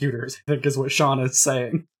than computers, I think is what Sean is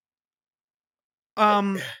saying.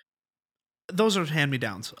 Those are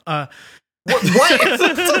hand-me-downs. What?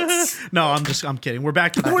 No, I'm kidding. We're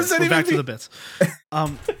back to the bits. We're back to the bits.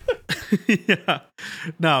 Yeah.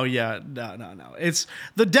 No. It's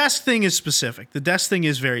the desk thing is specific. The desk thing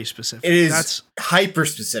is very specific. It is. That's hyper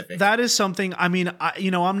specific. That is something. I mean,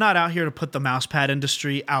 I'm not out here to put the mousepad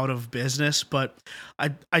industry out of business, but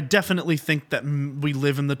I definitely think that we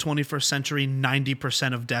live in the 21st century.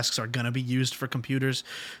 90% of desks are going to be used for computers.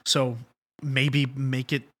 So maybe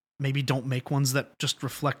don't make ones that just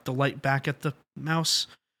reflect the light back at the mouse.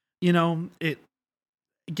 You know,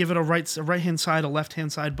 give it a right-hand side, a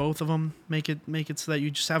left-hand side, both of them. Make it so that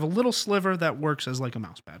you just have a little sliver that works as like a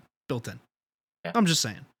mouse pad built in. Yeah. I'm just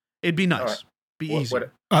saying. It'd be nice. Right. Be easy.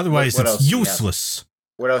 Otherwise, it's useless.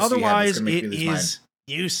 What else? Otherwise, it is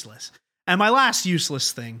useless. And my last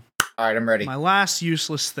useless thing. All right, I'm ready. My last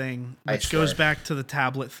useless thing, which goes back to the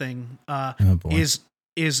tablet thing,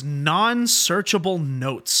 is non-searchable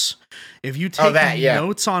notes. If you take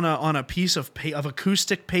notes on a piece of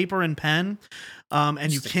acoustic paper and pen,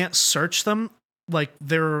 and you can't search them, like,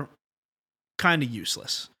 they're kind of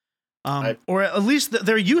useless. Or at least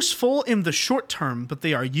they're useful in the short term, but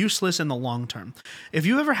they are useless in the long term. If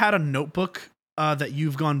you ever had a notebook that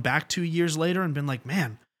you've gone back to years later and been like,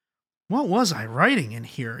 man, what was I writing in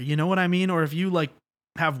here? You know what I mean? Or if you like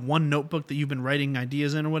have one notebook that you've been writing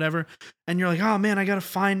ideas in or whatever, and you're like, oh man, I gotta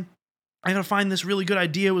find this really good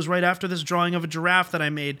idea. It was right after this drawing of a giraffe that I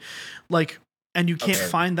made. Like, and you can't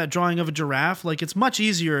find that drawing of a giraffe. Like, it's much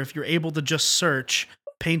easier if you're able to just search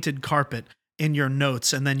painted carpet in your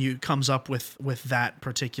notes, and then you comes up with that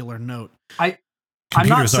particular note.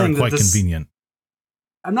 Computers are quite convenient.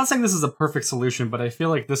 I'm not saying this is a perfect solution, but I feel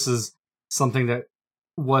like this is something that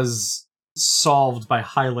was solved by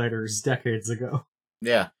highlighters decades ago.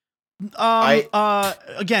 Yeah.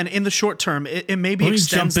 Again, in the short term, it maybe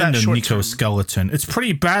extends that short term. Nico Skeleton. It's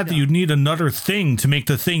pretty bad that you need another thing to make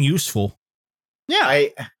the thing useful. Yeah.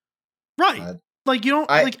 Right. Like, you don't,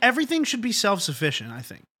 like, everything should be self-sufficient, I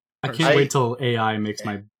think. I can't wait till AI makes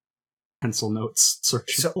my pencil notes searchable.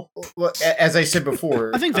 So, well, as I said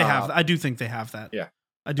before, I think they have. I do think they have that. Yeah.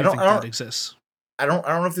 I think that exists. I don't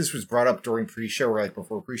know if this was brought up during pre-show or like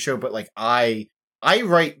before pre-show, but like I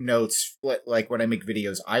write notes, like when I make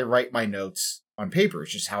videos, I write my notes on paper.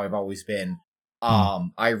 It's just how I've always been.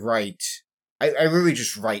 I literally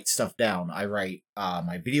just write stuff down. I write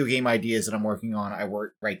my video game ideas that I'm working on. I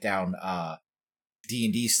write down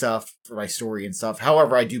D&D stuff for my story and stuff.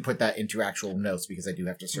 However, I do put that into actual notes because I do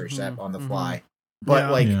have to search that on the fly.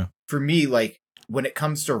 But for me, like when it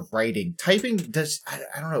comes to writing, typing does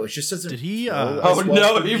I don't know. It just doesn't. Did he? He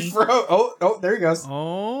froze. Oh, there he goes.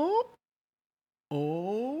 Oh,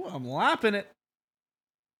 I'm lapping it.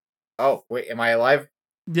 Oh, wait, am I alive?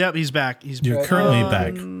 Yep, he's back. You're currently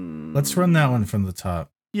back. Let's run that one from the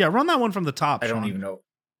top. Yeah, run that one from the top. I don't even know.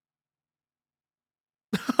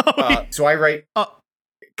 So I write.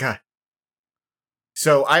 God.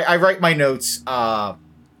 So I write my notes. Apparently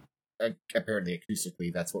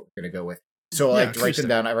acoustically, that's what we're gonna go with. So I like to write them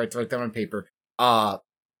down. I write them on paper.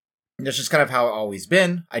 That's just kind of how it's always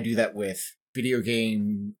been. I do that with video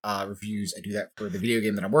game reviews. I do that for the video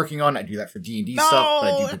game that I'm working on. I do that for D&D stuff,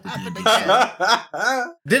 but I do with the D&D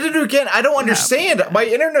stuff. Did it again? I don't understand. My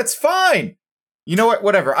internet's fine. You know what?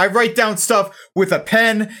 Whatever. I write down stuff with a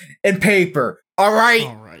pen and paper. All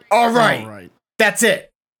right. That's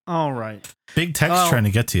it. All right. Big tech's trying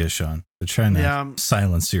to get to you, Sean. They're trying to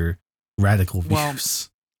silence your radical views.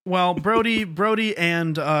 Well, Brody,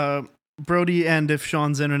 and if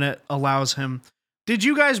Sean's internet allows him. Did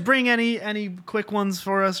you guys bring any quick ones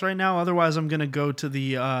for us right now? Otherwise, I'm gonna go to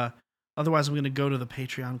the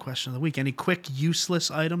Patreon question of the week. Any quick useless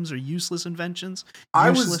items or useless inventions?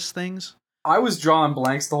 Useless things. I was drawing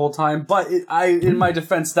blanks the whole time, but in my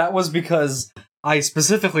defense, that was because I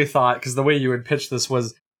specifically thought, because the way you had pitched this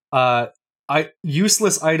was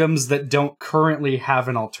useless items that don't currently have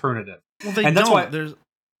an alternative. Well, that's why there's.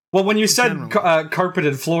 Well, when you said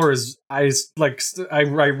carpeted floors, I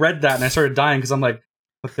read that and I started dying because I'm like,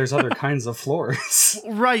 but there's other kinds of floors.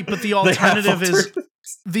 Right, but the alternative is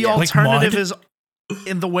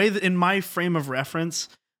in the way that in my frame of reference,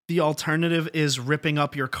 the alternative is ripping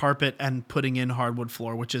up your carpet and putting in hardwood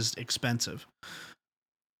floor, which is expensive.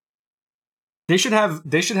 They should have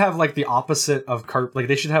like the opposite of carpet. Like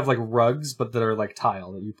they should have like rugs, but that are like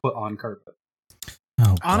tile that you put on carpet.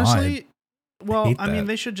 Oh, honestly. Well, I mean,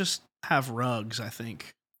 they should just have rugs, I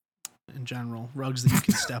think, in general. Rugs that you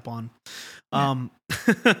can step on. All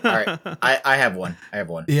right. I have one.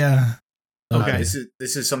 Yeah. Okay.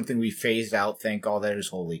 This is something we phased out, thank all that is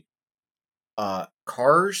holy.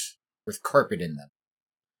 Cars with carpet in them.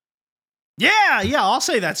 Yeah, I'll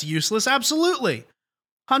say that's useless. Absolutely.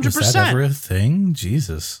 100%. Is that ever a thing?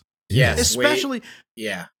 Jesus. Yes. Especially...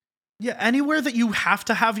 Yeah. Yeah, anywhere that you have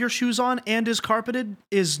to have your shoes on and is carpeted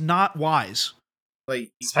is not wise. Like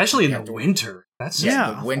especially in the winter. That's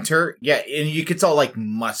the winter. Yeah, and you get all like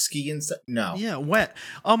musky and stuff. No. Yeah, wet.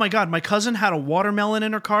 Oh my god, my cousin had a watermelon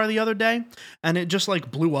in her car the other day and it just like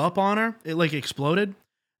blew up on her. It like exploded.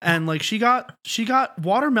 And like she got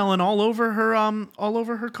watermelon all over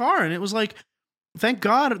her car, and it was like, thank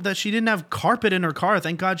God that she didn't have carpet in her car.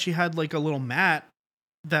 Thank God she had like a little mat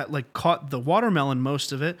that like caught the watermelon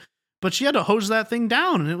most of it. But she had to hose that thing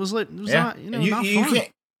down, and it was not, not fun.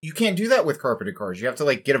 You can't do that with carpeted cars. You have to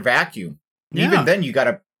like get a vacuum. Even then, you got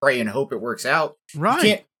to pray and hope it works out.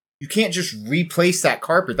 Right. You can't just replace that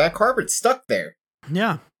carpet. That carpet's stuck there.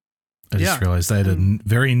 Yeah. I just realized I had a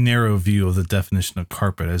very narrow view of the definition of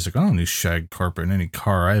carpet. I was like, I don't need shag carpet in any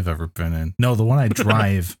car I've ever been in. No, the one I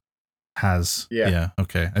drive has. Yeah.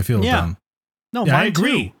 Okay. I feel dumb. No, I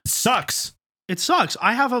agree. Too. It sucks. It sucks.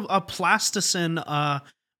 I have a plasticine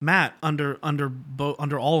mat under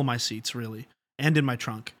all of my seats, really, and in my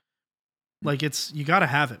trunk. Like you got to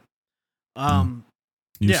have it.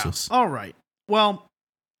 Useless. Yeah. All right. Well,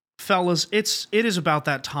 fellas, it is about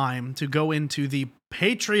that time to go into the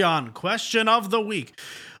Patreon question of the week,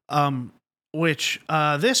 which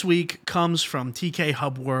this week comes from TK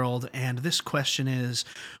Hub World, and this question is: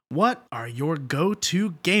 what are your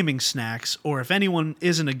go-to gaming snacks? Or if anyone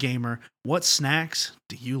isn't a gamer, what snacks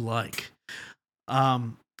do you like?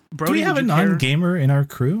 Brody, do we have a non-gamer in our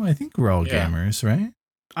crew? I think we're all gamers, right?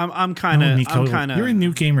 I'm kind of. You're a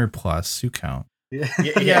new gamer plus. You count.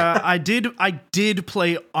 Yeah, I did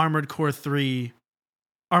play Armored Core 6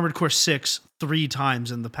 3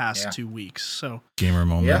 times in the past 2 weeks. So gamer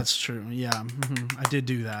moment. Yeah, that's true. Yeah, I did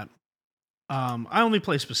do that. I only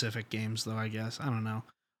play specific games though, I guess. I don't know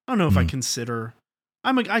if I consider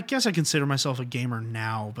I guess I consider myself a gamer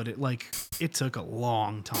now, but it took a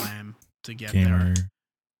long time to get there.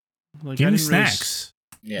 Like, gaming snacks.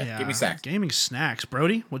 Yeah, give me snacks. Gaming snacks.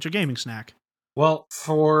 Brody, what's your gaming snack? Well,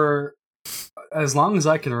 for as long as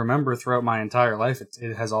I can remember throughout my entire life,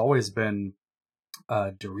 it has always been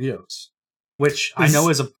Doritos, which I know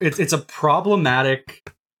is a problematic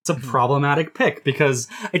pick because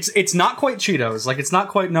it's not quite Cheetos, like it's not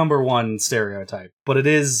quite number one stereotype, but it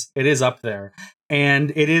is up there,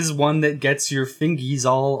 and it is one that gets your fingies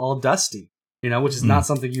all dusty, which is not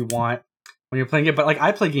something you want when you're playing it. But like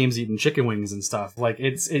I play games eating chicken wings and stuff. Like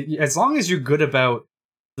as long as you're good about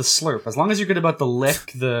the slurp, as long as you're good about the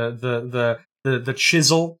lick, the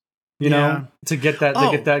chisel, to get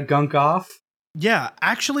that gunk off. Yeah,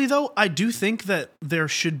 actually though, I do think that there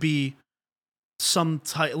should be some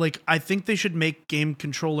type, I think they should make game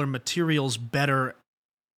controller materials better,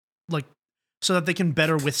 so that they can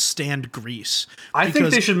better withstand grease. I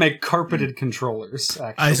think they should make carpeted controllers,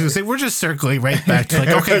 actually. I was going to say, we're just circling right back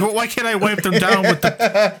to okay, well, why can't I wipe them down with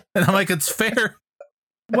the... And I'm like, it's fair.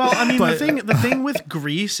 Well, I mean, the thing with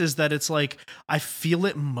grease is that it's I feel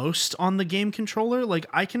it most on the game controller. Like,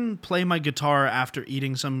 I can play my guitar after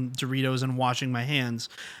eating some Doritos and washing my hands,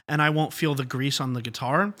 and I won't feel the grease on the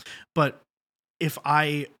guitar. But if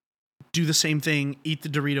I do the same thing, eat the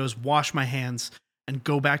Doritos, wash my hands, and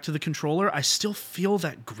go back to the controller, I still feel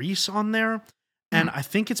that grease on there. And I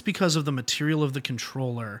think it's because of the material of the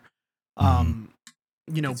controller.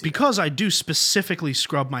 Because I do specifically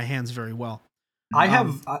scrub my hands very well. I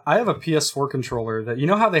have a PS4 controller that,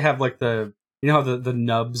 how they have the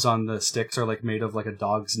nubs on the sticks are made of a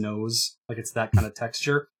dog's nose, it's that kind of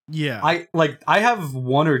texture. Yeah. I have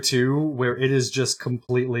one or two where it is just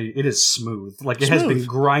completely, it is smooth. It has been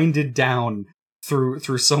grinded down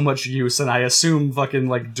through so much use, and I assume fucking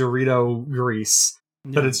Dorito grease.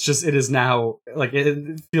 Yeah. But it is now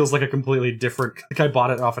it feels like a completely different, I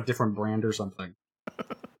bought it off a different brand or something.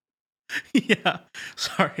 Yeah.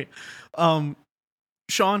 Sorry.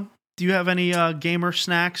 Sean, do you have any gamer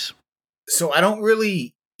snacks? So I don't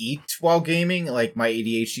really eat while gaming. My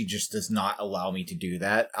ADHD just does not allow me to do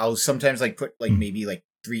that. I'll sometimes put maybe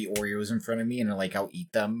 3 Oreos in front of me, and I'll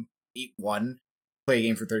eat them. Eat one, play a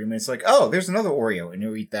game for 30 minutes. Oh, there's another Oreo, and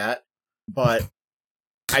you'll eat that. But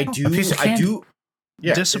I do.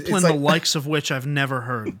 Yeah, discipline the likes of which I've never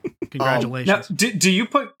heard. Congratulations. Now, do you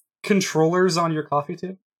put controllers on your coffee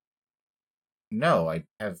table? No, I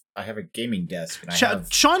have a gaming desk. And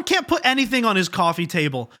Sean can't put anything on his coffee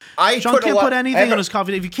table. Sean can't put anything on his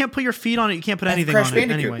coffee table. If you can't put your feet on it, you can't put anything on it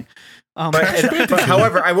anyway. But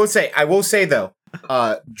however, I will say though,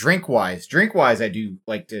 drink wise, I do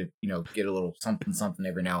like to get a little something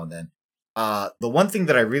every now and then. The one thing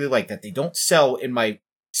that I really like that they don't sell in my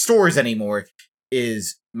stores anymore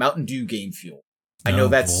is Mountain Dew Game Fuel. I know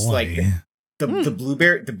that's the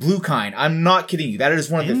blueberry, the blue kind. I'm not kidding you. That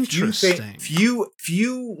is one of the few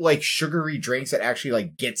sugary drinks that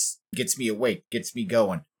actually gets me awake, gets me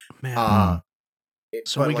going. Man.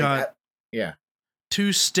 So we got 2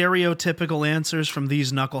 stereotypical answers from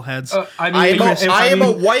these knuckleheads. I am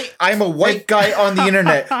a white guy on the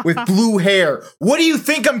internet with blue hair. What do you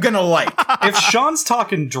think I'm gonna like? If Sean's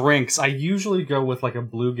talking drinks, I usually go with a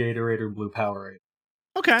blue Gatorade or blue Powerade.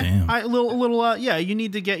 Okay, you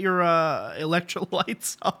need to get your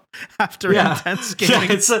electrolytes up after intense gaming.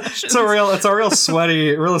 Yeah, it's a real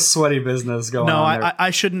sweaty business going on there. I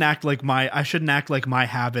shouldn't act like my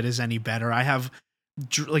habit is any better. I have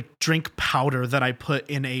drink powder that I put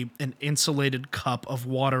in an insulated cup of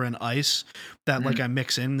water and ice that I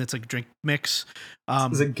mix in. It's drink mix.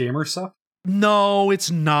 Is it gamer stuff? No,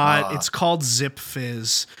 it's not. It's called Zip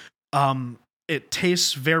Fizz. It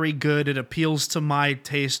tastes very good. It appeals to my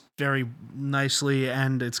taste very nicely,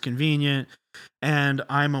 and it's convenient. And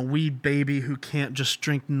I'm a wee baby who can't just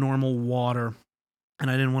drink normal water.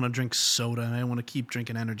 and I didn't want to drink soda, and I didn't want to keep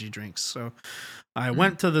drinking energy drinks. So I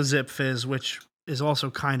went to the Zip Fizz, which is also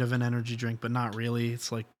kind of an energy drink, but not really.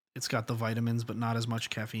 It's like it's got the vitamins, but not as much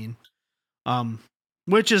caffeine.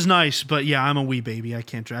 Which is nice, but yeah, I'm a wee baby. I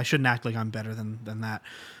can't drink. I shouldn't act like I'm better than that.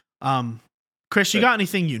 Chris, you got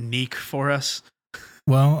anything unique for us?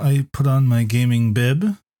 Well, I put on my gaming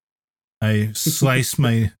bib. I slice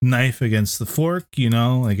my knife against the fork,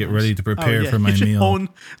 I get ready to prepare for my meal.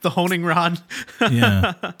 The honing rod.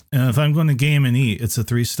 Yeah. And if I'm going to game and eat, it's a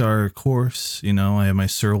 3-star course. I have my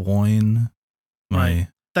sirloin, that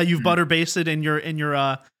you've butter basted in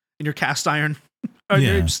your cast iron or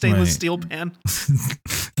your stainless steel pan.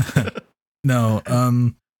 No,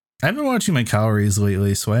 I've been watching my calories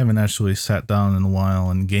lately, so I haven't actually sat down in a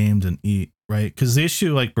while and gamed and eat, right? Because the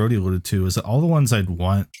issue, like Brody alluded to, is that all the ones I'd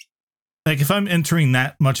want, like if I'm entering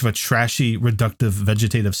that much of a trashy, reductive,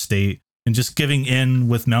 vegetative state and just giving in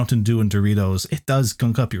with Mountain Dew and Doritos, it does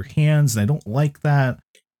gunk up your hands, and I don't like that.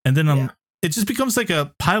 And then it just becomes like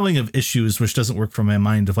a piling of issues, which doesn't work for my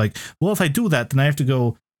mind of like, well, if I do that, then I have to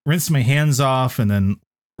go rinse my hands off and then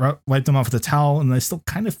wipe them off with a towel, and I still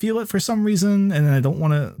kind of feel it for some reason, and I don't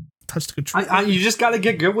want to touch the controller. You just got to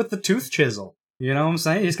get good with the tooth chisel. You know what I'm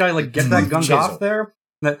saying? You just got to like get that gunk off there.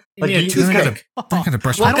 Like you gotta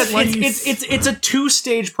brush. Well, it's a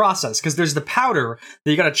 2-stage process, because there's the powder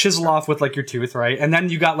that you got to chisel off with like your tooth, right? And then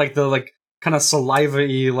you got like the kind of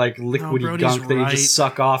saliva-y, like liquidy gunk that you just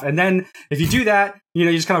suck off. And then if you do that,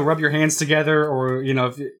 you just kind of rub your hands together, or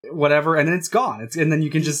whatever, and then it's gone. And then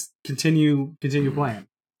you can just continue playing.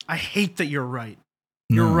 I hate that you're right.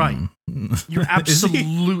 You're right. You're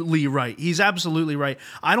absolutely right. He's absolutely right.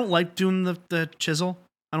 I don't like doing the chisel.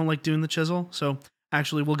 I don't like doing the chisel. So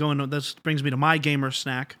actually, we'll go into this. Brings me to my gamer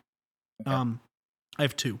snack. Okay. I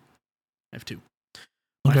have two.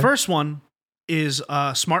 My first one is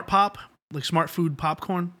Smart Pop, like Smart Food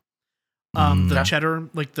popcorn. The cheddar,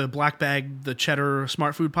 like the black bag, the cheddar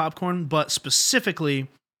Smart Food popcorn. But specifically,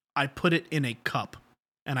 I put it in a cup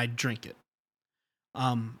and I drink it.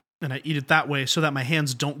 And I eat it that way so that my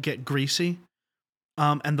hands don't get greasy.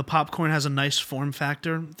 And the popcorn has a nice form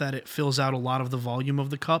factor that it fills out a lot of the volume of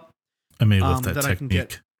the cup. I may love that technique. I can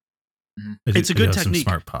get. It's a good technique.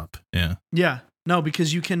 Smart Pop, yeah. Yeah, no,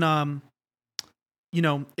 because you can,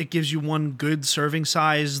 it gives you one good serving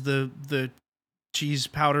size. The cheese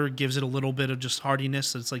powder gives it a little bit of just hardiness.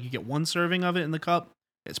 So it's like you get one serving of it in the cup.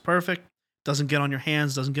 It's perfect. Doesn't get on your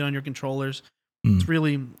hands. Doesn't get on your controllers. It's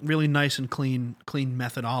really, really nice and clean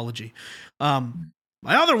methodology. My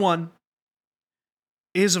other one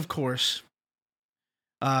is, of course,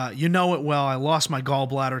 you know it well. I lost my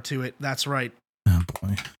gallbladder to it. That's right. Oh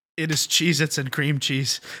boy! It is Cheez-Its and cream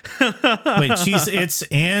cheese. Wait, Cheez-Its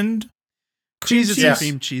and Cheez-Its and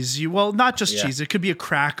cream cheese. Well, not just cheese. It could be a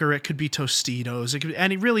cracker. It could be Tostitos. It could be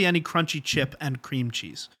any crunchy chip and cream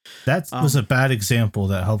cheese. That was a bad example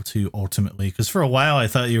that helped you ultimately, because for a while I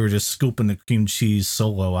thought you were just scooping the cream cheese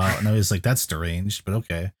solo out, and I was like, that's deranged, but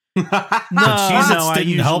okay. Cheez-Its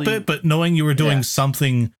didn't help it, but knowing you were doing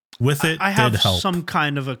something with it I have did help. Some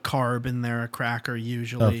kind of a carb in there, a cracker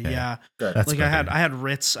usually. Okay. Yeah, that's like better. I had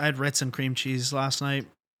Ritz and cream cheese last night.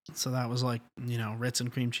 So that was like, Ritz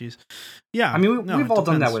and cream cheese. Yeah. I mean, we've all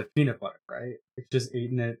done that with peanut butter, right? It's just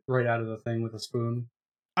eating it right out of the thing with a spoon.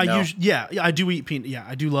 I do eat peanut. Yeah,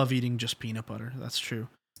 I do love eating just peanut butter. That's true.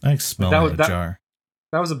 I smell that jar.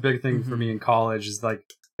 That was a big thing for me in college, is like,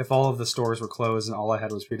 if all of the stores were closed and all I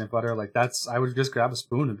had was peanut butter, like I would just grab a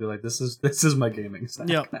spoon and be like, this is my gaming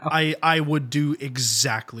snack now. I would do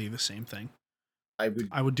exactly the same thing.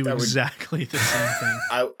 I would do exactly the same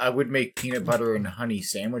thing. I would make peanut butter and honey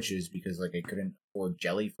sandwiches because like I couldn't afford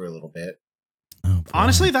jelly for a little bit. Oh,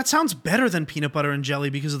 honestly, that sounds better than peanut butter and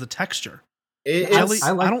jelly because of the texture. I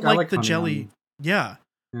don't like the jelly. Yeah.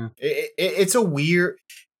 It's a weird.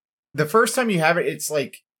 The first time you have it, it's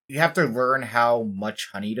like you have to learn how much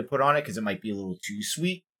honey to put on it because it might be a little too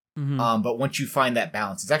sweet. But once you find that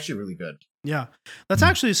balance, it's actually really good. Yeah, that's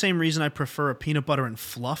actually the same reason I prefer a peanut butter and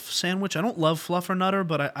fluff sandwich. I don't love fluff or nutter,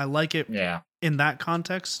 but I like it in that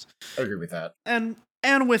context. I agree with that. And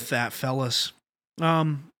with that, fellas,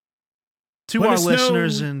 to our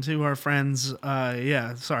listeners and to our friends,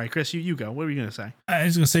 sorry, Chris, you go. What were you going to say? I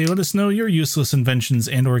was going to say, let us know your useless inventions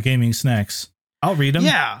and or gaming snacks. I'll read them.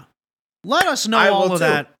 Yeah. Let us know all of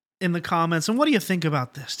that in the comments. And what do you think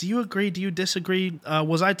about this? Do you agree? Do you disagree?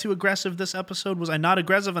 Was I too aggressive this episode? Was I not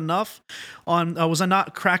aggressive enough was I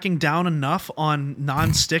not cracking down enough on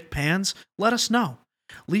non-stick pans? Let us know.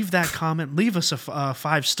 Leave that comment. Leave us a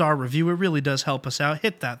 5-star review. It really does help us out.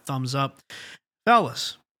 Hit that thumbs up.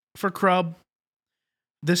 Fellas, for Crub,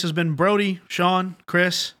 this has been Brody, Sean,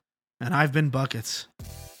 Chris. And I've been Buckets.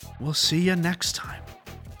 We'll see you next time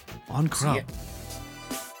on Crumb.